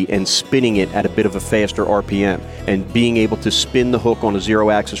slowly and spinning it at a bit of a faster RPM. And being able to spin the hook on a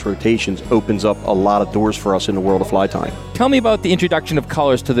zero-axis rotations opens up a lot of doors for us in the world of fly tying. Tell me about the introduction of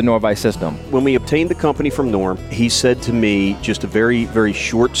colors to the Norvise system. When we obtained the company from Norm, he said to me just a very, very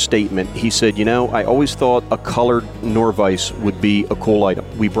short statement. He said, I always thought a colored Norvise would be a cool item.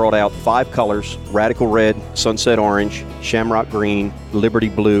 We brought out 5 colors: Radical Red, Sunset Orange, Shamrock Green, Liberty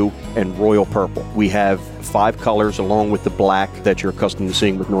Blue, and Royal Purple. We have 5 colors along with the black that you're accustomed to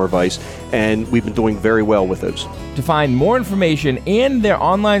seeing with Norvise, and we've been doing very well with those. To find more information and their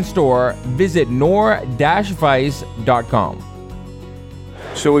online store, visit nor-vice.com.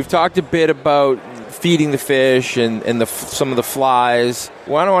 So we've talked a bit about feeding the fish and some of the flies.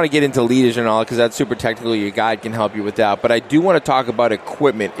 Well, I don't want to get into leaders and all because that's super technical. Your guide can help you with that. But I do want to talk about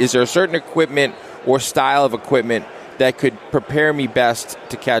equipment. Is there a certain equipment or style of equipment that could prepare me best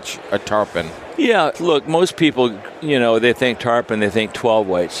to catch a tarpon? Yeah, look, most people, they think tarpon, they think 12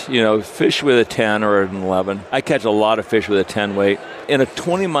 weights. Fish with a 10 or an 11. I catch a lot of fish with a 10 weight. In a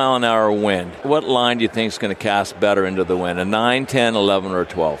 20-mile-an-hour wind, what line do you think is going to cast better into the wind? A 9, 10, 11, or a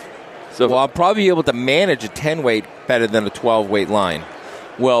 12? So, I'll probably be able to manage a 10-weight better than a 12-weight line.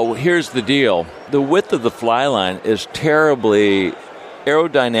 Well, here's the deal. The width of the fly line is terribly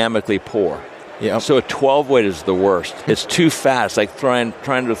aerodynamically poor. Yeah. So a 12-weight is the worst. It's too fat. It's like trying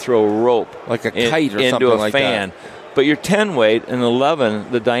to throw a rope. Like a kite or into something a like fan. that. But your 10-weight and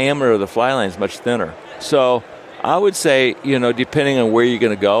 11, the diameter of the fly line is much thinner. So I would say, depending on where you're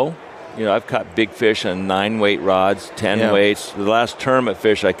going to go, I've caught big fish on 9-weight rods, 10 weights. The last tournament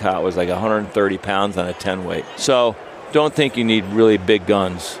fish I caught was like 130 pounds on a 10-weight. So don't think you need really big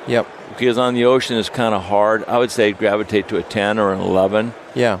guns. Yep. Because on the ocean it's kind of hard. I would say gravitate to a 10 or an 11.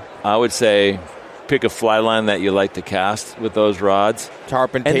 Yeah. I would say pick a fly line that you like to cast with those rods.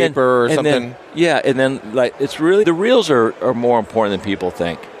 Tarpon taper or something. And then it's really, the reels are more important than people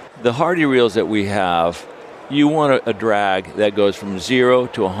think. The hardy reels that we have, you want a drag that goes from 0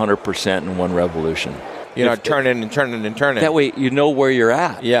 to 100% in one revolution. You're not turning and turning and turning. That way you know where you're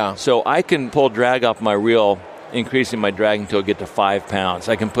at. Yeah. So I can pull drag off my reel, increasing my drag until I get to 5 pounds.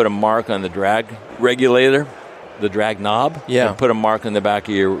 I can put a mark on the drag regulator, the drag knob, and put a mark on the back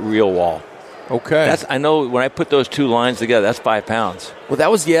of your reel wall. Okay. I know when I put those 2 lines together, that's 5 pounds. Well,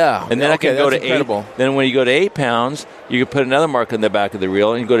 that was, And then I can go to incredible. 8. Then when you go to 8 pounds, you can put another mark on the back of the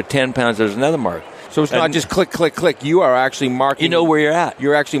reel, and you go to 10 pounds, there's another mark. So it's not just click, click, click. You are actually marking. You know where you're at.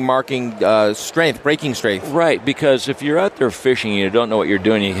 You're actually marking strength, breaking strength. Right, because if you're out there fishing and you don't know what you're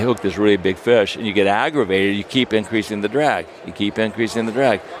doing, you hook this really big fish, and you get aggravated, you keep increasing the drag.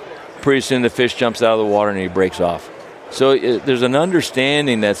 Pretty soon the fish jumps out of the water and he breaks off. So there's an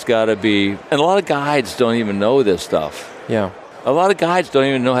understanding that's got to be, and a lot of guides don't even know this stuff. Yeah. A lot of guides don't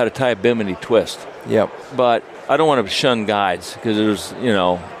even know how to tie a bimini twist. Yep. But I don't want to shun guides because there's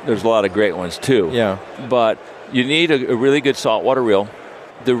a lot of great ones too. Yeah. But you need a really good saltwater reel.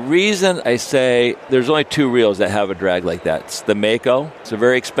 The reason I say there's only 2 reels that have a drag like that. It's the Mako. It's a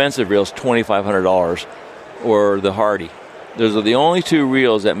very expensive reel. It's $2,500. Or the Hardy. Those are the only 2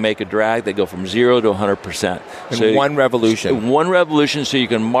 reels that make a drag that go from 0 to 100%. In one revolution. One revolution, so you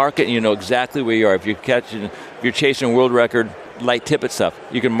can mark it and you know exactly where you are. If you're chasing a world record light tippet stuff,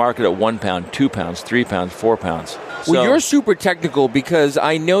 you can mark it at 1 pound, 2 pounds, 3 pounds, 4 pounds. Well, you're super technical because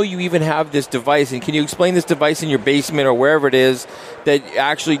I know you even have this device. And can you explain this device in your basement or wherever it is that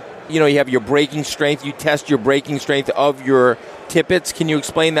actually, you have your braking strength, you test your braking strength of your tippets. Can you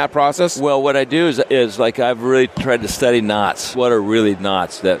explain that process? Well, what I do is like I've really tried to study knots. What are really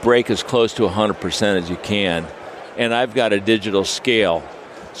knots that break as close to 100% as you can. And I've got a digital scale.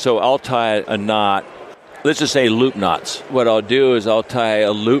 So I'll tie a knot. Let's just say loop knots. What I'll do is I'll tie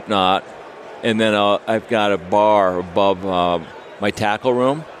a loop knot, and then I've got a bar above my tackle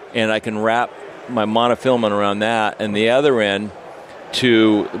room, and I can wrap my monofilament around that and the other end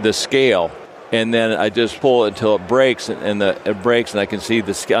to the scale. And then I just pull it until it breaks, and it breaks, and I can see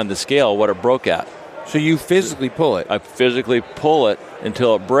on the scale what it broke at. So you physically pull it? I physically pull it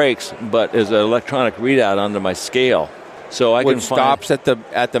until it breaks, but there's an electronic readout onto my scale. So I can stops at the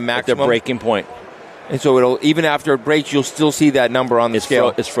maximum? At the breaking point. And so it'll, even after it breaks, you'll still see that number on the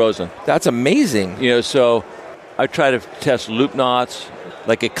scale? It's frozen. That's amazing. So I try to test loop knots,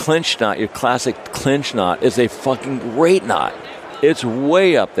 like a clinch knot. Your classic clinch knot is a fucking great knot. It's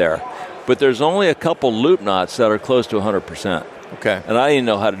way up there. But there's only a couple loop knots that are close to 100%. Okay. And I didn't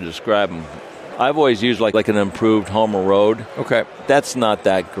know how to describe them. I've always used like an improved Homer Road. Okay. That's not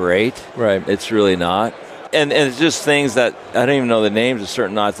that great. Right. It's really not. And it's just things that I don't even know the names of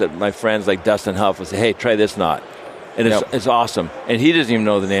certain knots that my friends like Dustin Huff would say, hey, try this knot. And it's awesome. And he doesn't even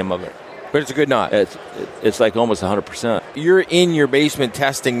know the name of it. But it's a good knot. It's like almost 100%. You're in your basement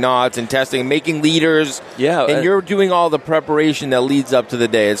testing knots and making leaders. Yeah. And you're doing all the preparation that leads up to the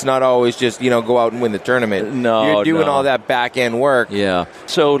day. It's not always just, go out and win the tournament. No, you're doing all that back-end work. Yeah.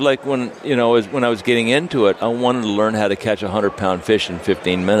 So like when I was getting into it, I wanted to learn how to catch a 100-pound fish in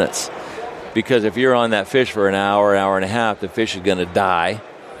 15 minutes. Because if you're on that fish for an hour and a half, the fish is going to die.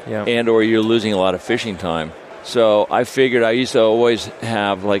 Yeah. And or you're losing a lot of fishing time. So I figured I used to always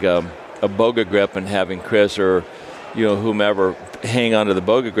have like a boga grip and having Chris or whomever hang onto the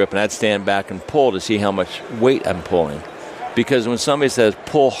boga grip, and I'd stand back and pull to see how much weight I'm pulling. Because when somebody says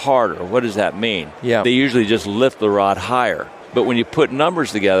pull harder, what does that mean? Yeah. They usually just lift the rod higher. But when you put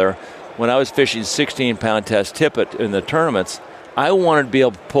numbers together, when I was fishing 16-pound test tippet in the tournaments, I wanted to be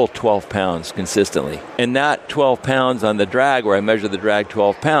able to pull 12 pounds consistently. And not 12 pounds on the drag where I measure the drag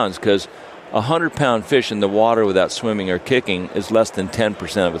 12 pounds, because a 100-pound fish in the water without swimming or kicking is less than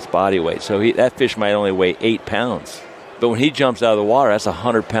 10% of its body weight. So that fish might only weigh 8 pounds. But when he jumps out of the water, that's a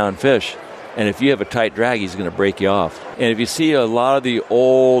 100-pound fish. And if you have a tight drag, he's going to break you off. And if you see a lot of the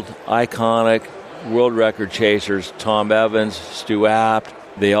old, iconic world record chasers, Tom Evans, Stu Apt,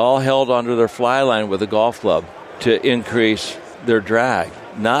 they all held onto their fly line with a golf club to increase their drag.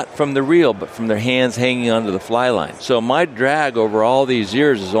 Not from the reel, but from their hands hanging onto the fly line. So my drag over all these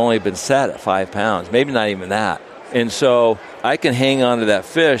years has only been set at 5 pounds, maybe not even that. And so I can hang onto that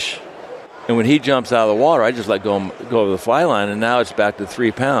fish, and when he jumps out of the water, I just let go over the fly line, and now it's back to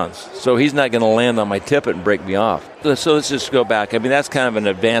 3 pounds. So he's not going to land on my tippet and break me off. So let's just go back. I mean, that's kind of an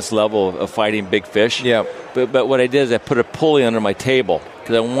advanced level of fighting big fish. Yeah. But what I did is I put a pulley under my table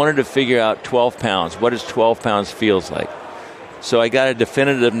because I wanted to figure out 12 pounds. What does 12 pounds feels like? So I got a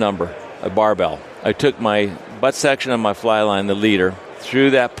definitive number, a barbell. I took my butt section of my fly line, the leader,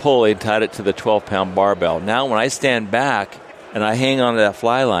 threw that pulley and tied it to the 12-pound barbell. Now when I stand back and I hang onto that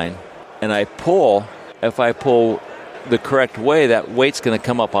fly line and I pull, if I pull the correct way, that weight's going to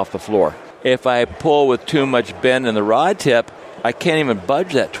come up off the floor. If I pull with too much bend in the rod tip, I can't even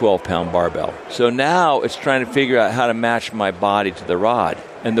budge that 12-pound barbell. So now it's trying to figure out how to match my body to the rod.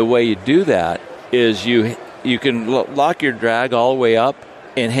 And the way you do that is you can lock your drag all the way up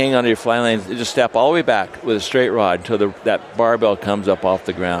and hang onto your fly line. Just step all the way back with a straight rod until that barbell comes up off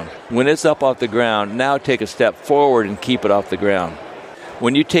the ground. When it's up off the ground, now take a step forward and keep it off the ground.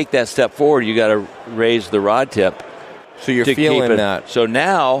 When you take that step forward, you got to raise the rod tip. So you're feeling that. So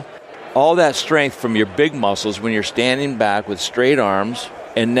now, all that strength from your big muscles when you're standing back with straight arms,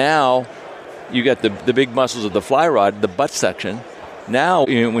 and now you got the big muscles of the fly rod, the butt section. Now,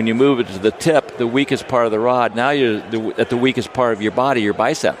 when you move it to the tip, the weakest part of the rod, now you're at the weakest part of your body, your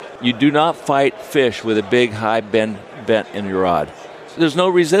bicep. You do not fight fish with a big, high bend bent in your rod. There's no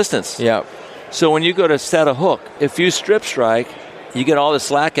resistance. Yeah. So when you go to set a hook, if you strip strike, you get all the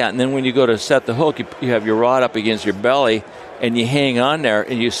slack out, and then when you go to set the hook, you have your rod up against your belly, and you hang on there,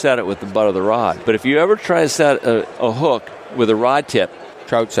 and you set it with the butt of the rod. But if you ever try to set a hook with a rod tip,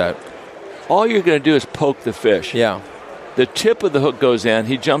 trout set, all you're going to do is poke the fish. Yeah. The tip of the hook goes in,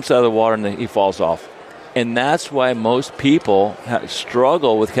 he jumps out of the water, and then he falls off. And that's why most people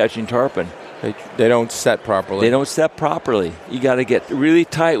struggle with catching tarpon. They don't set properly. They don't set properly. You got to get really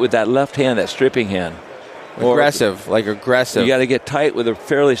tight with that left hand, that stripping hand. Aggressive. You got to get tight with a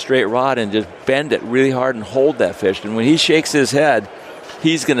fairly straight rod and just bend it really hard and hold that fish. And when he shakes his head,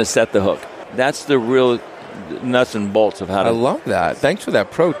 he's going to set the hook. That's the real nuts and bolts of how to... I love that. Thanks for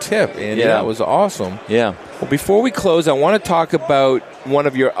that pro tip, Andy. Yeah. That was awesome. Yeah. Well, before we close, I want to talk about one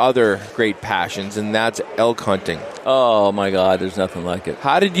of your other great passions, and that's elk hunting. Oh, my God. There's nothing like it.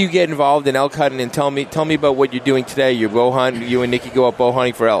 How did you get involved in elk hunting? And tell me about what you're doing today. You bow hunt. You and Nikki go out bow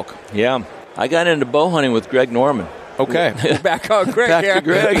hunting for elk. Yeah. I got into bow hunting with Greg Norman. Okay. Back on Greg. Back to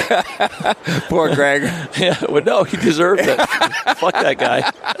Greg. Poor Greg. Yeah, well, no, he deserved it. Fuck that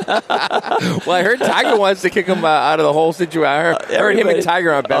guy. Well, I heard Tiger wants to kick him out of the whole situation. I heard him and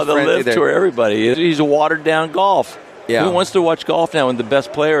Tiger are best friends. The live tour, everybody. He's a watered-down golf. Yeah. Who wants to watch golf now when the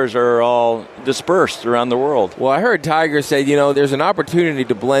best players are all dispersed around the world? Well, I heard Tiger say, there's an opportunity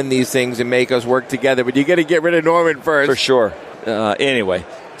to blend these things and make us work together, but you got to get rid of Norman first. For sure. Anyway,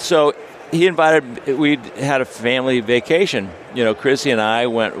 so... he invited, we had a family vacation. Chrissy and I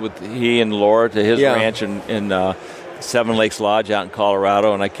went with he and Laura to his ranch in Seven Lakes Lodge out in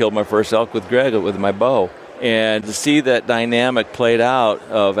Colorado, and I killed my first elk with Greg with my bow. And to see that dynamic played out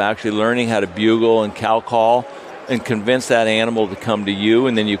of actually learning how to bugle and cow call and convince that animal to come to you,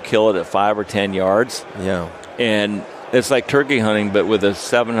 and then you kill it at 5 or 10 yards. Yeah. And it's like turkey hunting, but with a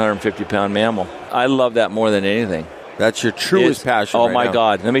 750-pound mammal. I love that more than anything. That's your truest passion. Oh, right my now.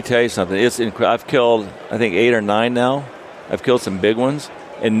 God. Let me tell you something. It's I've killed, I think, 8 or 9 now. I've killed some big ones.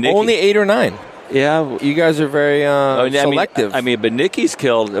 And Nikki, only 8 or 9? Yeah. You guys are very selective. But Nikki's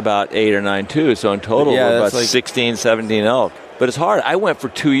killed about 8 or 9, too. So in total, we're about 16, 17 elk. But it's hard. I went for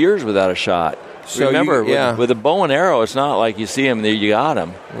 2 years without a shot. So remember, with a bow and arrow, it's not like you see them and there you got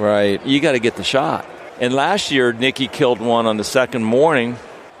them. Right. You got to get the shot. And last year, Nikki killed one on the second morning.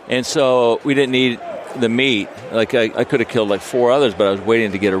 And so we didn't need the meat. Like I could have killed like 4 others, but I was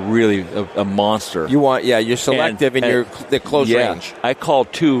waiting to get a monster. You're selective in the close range. I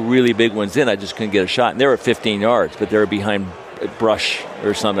called 2 really big ones in. I just couldn't get a shot. And they were at 15 yards, but they were behind brush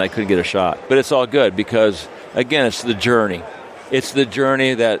or something. I couldn't get a shot. But it's all good because, again, it's the journey. It's the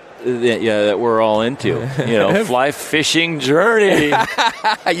journey that we're all into. Fly fishing journey.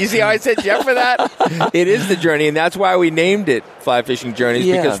 You see how I said Jeff for that? It is the journey, and that's why we named it Fly Fishing Journeys,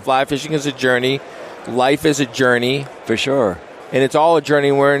 because fly fishing is a journey. Life is a journey. For sure. And it's all a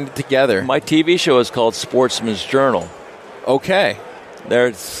journey we're in together. My TV show is called Sportsman's Journal. Okay.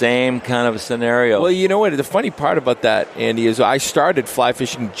 They're the same kind of a scenario. Well, you know what? The funny part about that, Andy, is I started Fly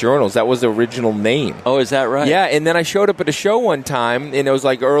Fishing Journals. That was the original name. Oh, is that right? Yeah, and then I showed up at a show one time, and it was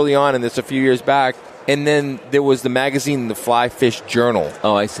like early on, and this a few years back, and then there was the magazine, the Fly Fish Journal.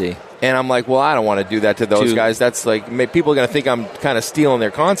 Oh, I see. And I'm like, well, I don't want to do that to those guys. That's like, people are going to think I'm kind of stealing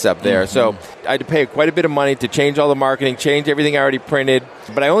their concept there. Mm-hmm. So I had to pay quite a bit of money to change all the marketing, change everything I already printed.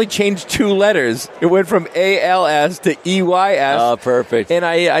 But I only changed 2 letters. It went from ALS to EYS. Oh, perfect. And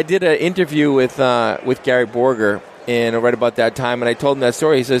I did an interview with Gary Borger, and right about that time, and I told him that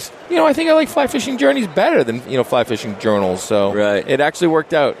story. He says, I think I like Fly Fishing Journeys better than, Fly Fishing Journals. So it actually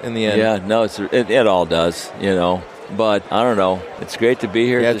worked out in the end. Yeah, no, it all does, But I don't know. It's great to be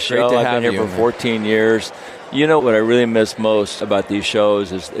here at the show. I've been here for 14 years. What I really miss most about these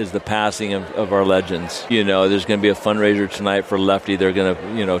shows is the passing of our legends. There's going to be a fundraiser tonight for Lefty. They're going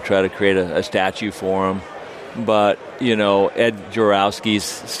to, try to create a statue for him. But, Ed Jurowski's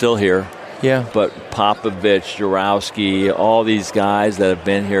still here. Yeah. But Popovich, Jurowski, all these guys that have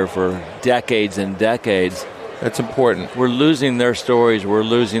been here for decades and decades. That's important. We're losing their stories. We're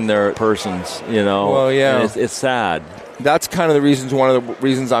losing their persons, Well, yeah. And it's sad. That's kind of one of the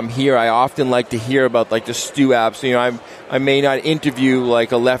reasons I'm here. I often like to hear about like the stew apps. I may not interview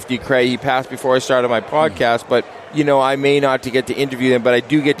like a Lefty Cray. He passed before I started my podcast, but I may not get to interview them, but I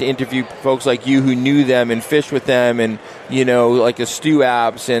do get to interview folks like you who knew them and fished with them, and like a stew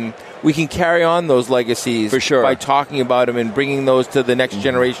apps, and we can carry on those legacies for sure by talking about them and bringing those to the next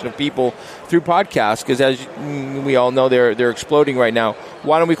generation of people through podcasts, because as we all know, they're exploding right now.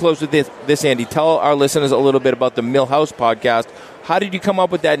 Why don't we close with this, Andy? Tell our listeners a little bit about the Millhouse podcast. How did you come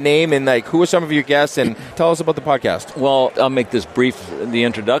up with that name, and like who are some of your guests, and tell us about the podcast? Well, I'll make this brief, the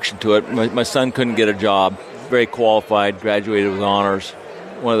introduction to it. My son couldn't get a job very qualified, graduated with honors,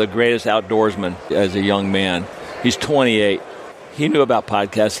 one of the greatest outdoorsmen as a young man. He's 28. He knew about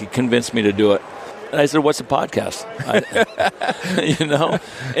podcasts. He convinced me to do it. And I said, what's a podcast?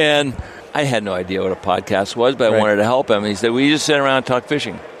 And I had no idea what a podcast was, but I wanted to help him. And he said, well, you just sit around and talk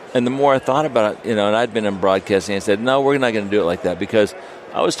fishing. And the more I thought about it, and I'd been in broadcasting, I said, no, we're not going to do it like that, because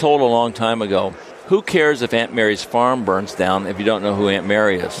I was told a long time ago, who cares if Aunt Mary's farm burns down if you don't know who Aunt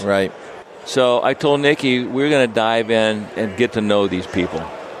Mary is? Right. So I told Nikki, we're going to dive in and get to know these people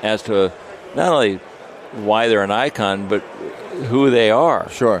as to not only why they're an icon, but who they are.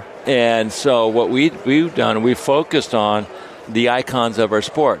 Sure. And so what we've done, we focused on the icons of our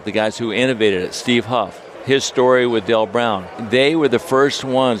sport, the guys who innovated it. Steve Huff, his story with Dale Brown. They were the first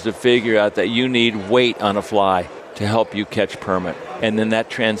ones to figure out that you need weight on a fly to help you catch permit. And then that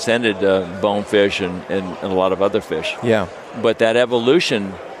transcended bonefish and a lot of other fish. Yeah. But that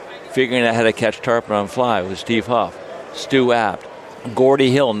evolution, figuring out how to catch tarpon on fly, was Steve Huff, Stu Apt, Gordy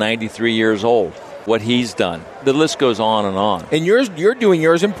Hill, 93 years old. What he's done. The list goes on and on. And you're doing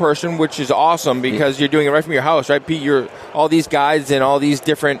yours in person, which is awesome because you're doing it right from your house, right, Pete? You're all these guides and all these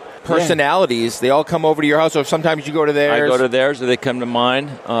different personalities. They all come over to your house, or sometimes you go to theirs. I go to theirs, or they come to mine,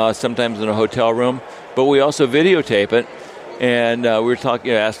 sometimes in a hotel room. But we also videotape it. And we were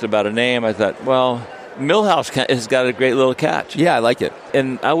talking, asked about a name. I thought, well, Millhouse has got a great little catch. Yeah, I like it.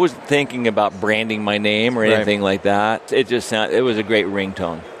 And I wasn't thinking about branding my name or anything like that. It just it was a great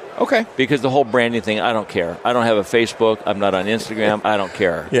ringtone. Okay. Because the whole branding thing, I don't care. I don't have a Facebook. I'm not on Instagram. I don't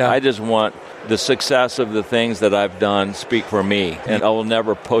care. Yeah. I just want the success of the things that I've done speak for me. And I will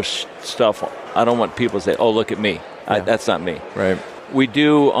never post stuff. I don't want people to say, oh, look at me. That's not me. Right. We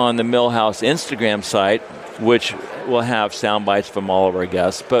do on the Millhouse Instagram site, which will have sound bites from all of our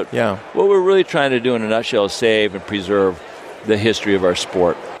guests. But what we're really trying to do in a nutshell is save and preserve the history of our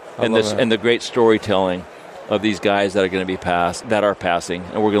sport and the great storytelling of these guys that are going to be passing,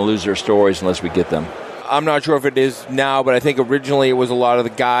 and we're going to lose their stories unless we get them. I'm not sure if it is now, but I think originally it was a lot of the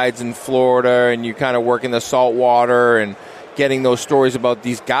guides in Florida, and you kind of work in the salt water and getting those stories about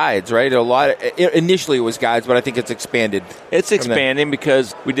these guides, right? Initially it was guides, but I think it's expanded. It's expanding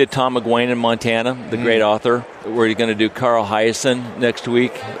because we did Tom McGuane in Montana, the great author. We're going to do Carl Hyacin next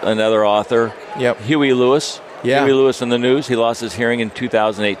week, another author. Yep. Huey Lewis. Yeah. Huey Lewis in the news. He lost his hearing in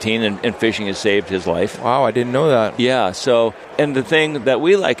 2018, and fishing has saved his life. Wow, I didn't know that. Yeah, so, and the thing that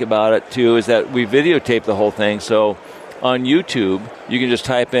we like about it, too, is that we videotape the whole thing. So on YouTube, you can just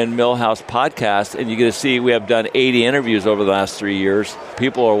type in Millhouse Podcast, and you get to see we have done 80 interviews over the last 3 years.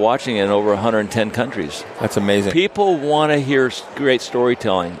 People are watching it in over 110 countries. That's amazing. People want to hear great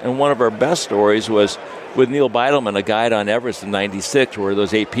storytelling, and one of our best stories was with Neil Beidelman, a guide on Everest in 96, where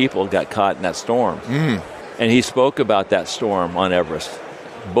those 8 people got caught in that storm. And he spoke about that storm on Everest.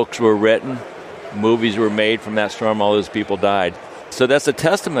 Books were written, movies were made from that storm, all those people died. So that's a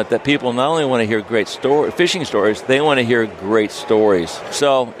testament that people not only want to hear great fishing stories, they want to hear great stories.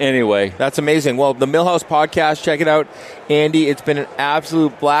 So anyway. That's amazing. Well, the Millhouse Podcast, check it out. Andy, it's been an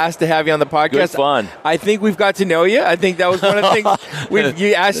absolute blast to have you on the podcast. Good fun. I think we've got to know you. I think that was one of the things.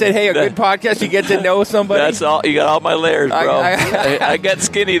 I said, hey, a good podcast, you get to know somebody. That's all. You got all my layers, bro. I got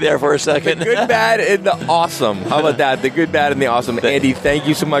skinny there for a second. The good, bad, and the awesome. How about that? The good, bad, and the awesome. Andy, thank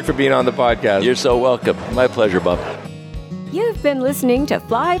you so much for being on the podcast. You're so welcome. My pleasure, bub. You've been listening to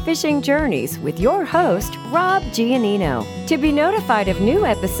Fly Fishing Journeys with your host, Rob Giannino. To be notified of new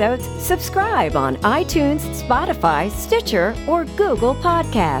episodes, subscribe on iTunes, Spotify, Stitcher, or Google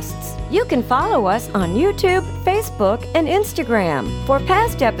Podcasts. You can follow us on YouTube, Facebook, and Instagram. For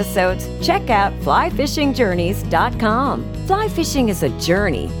past episodes, check out flyfishingjourneys.com. Fly fishing is a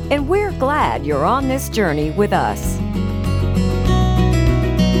journey, and we're glad you're on this journey with us.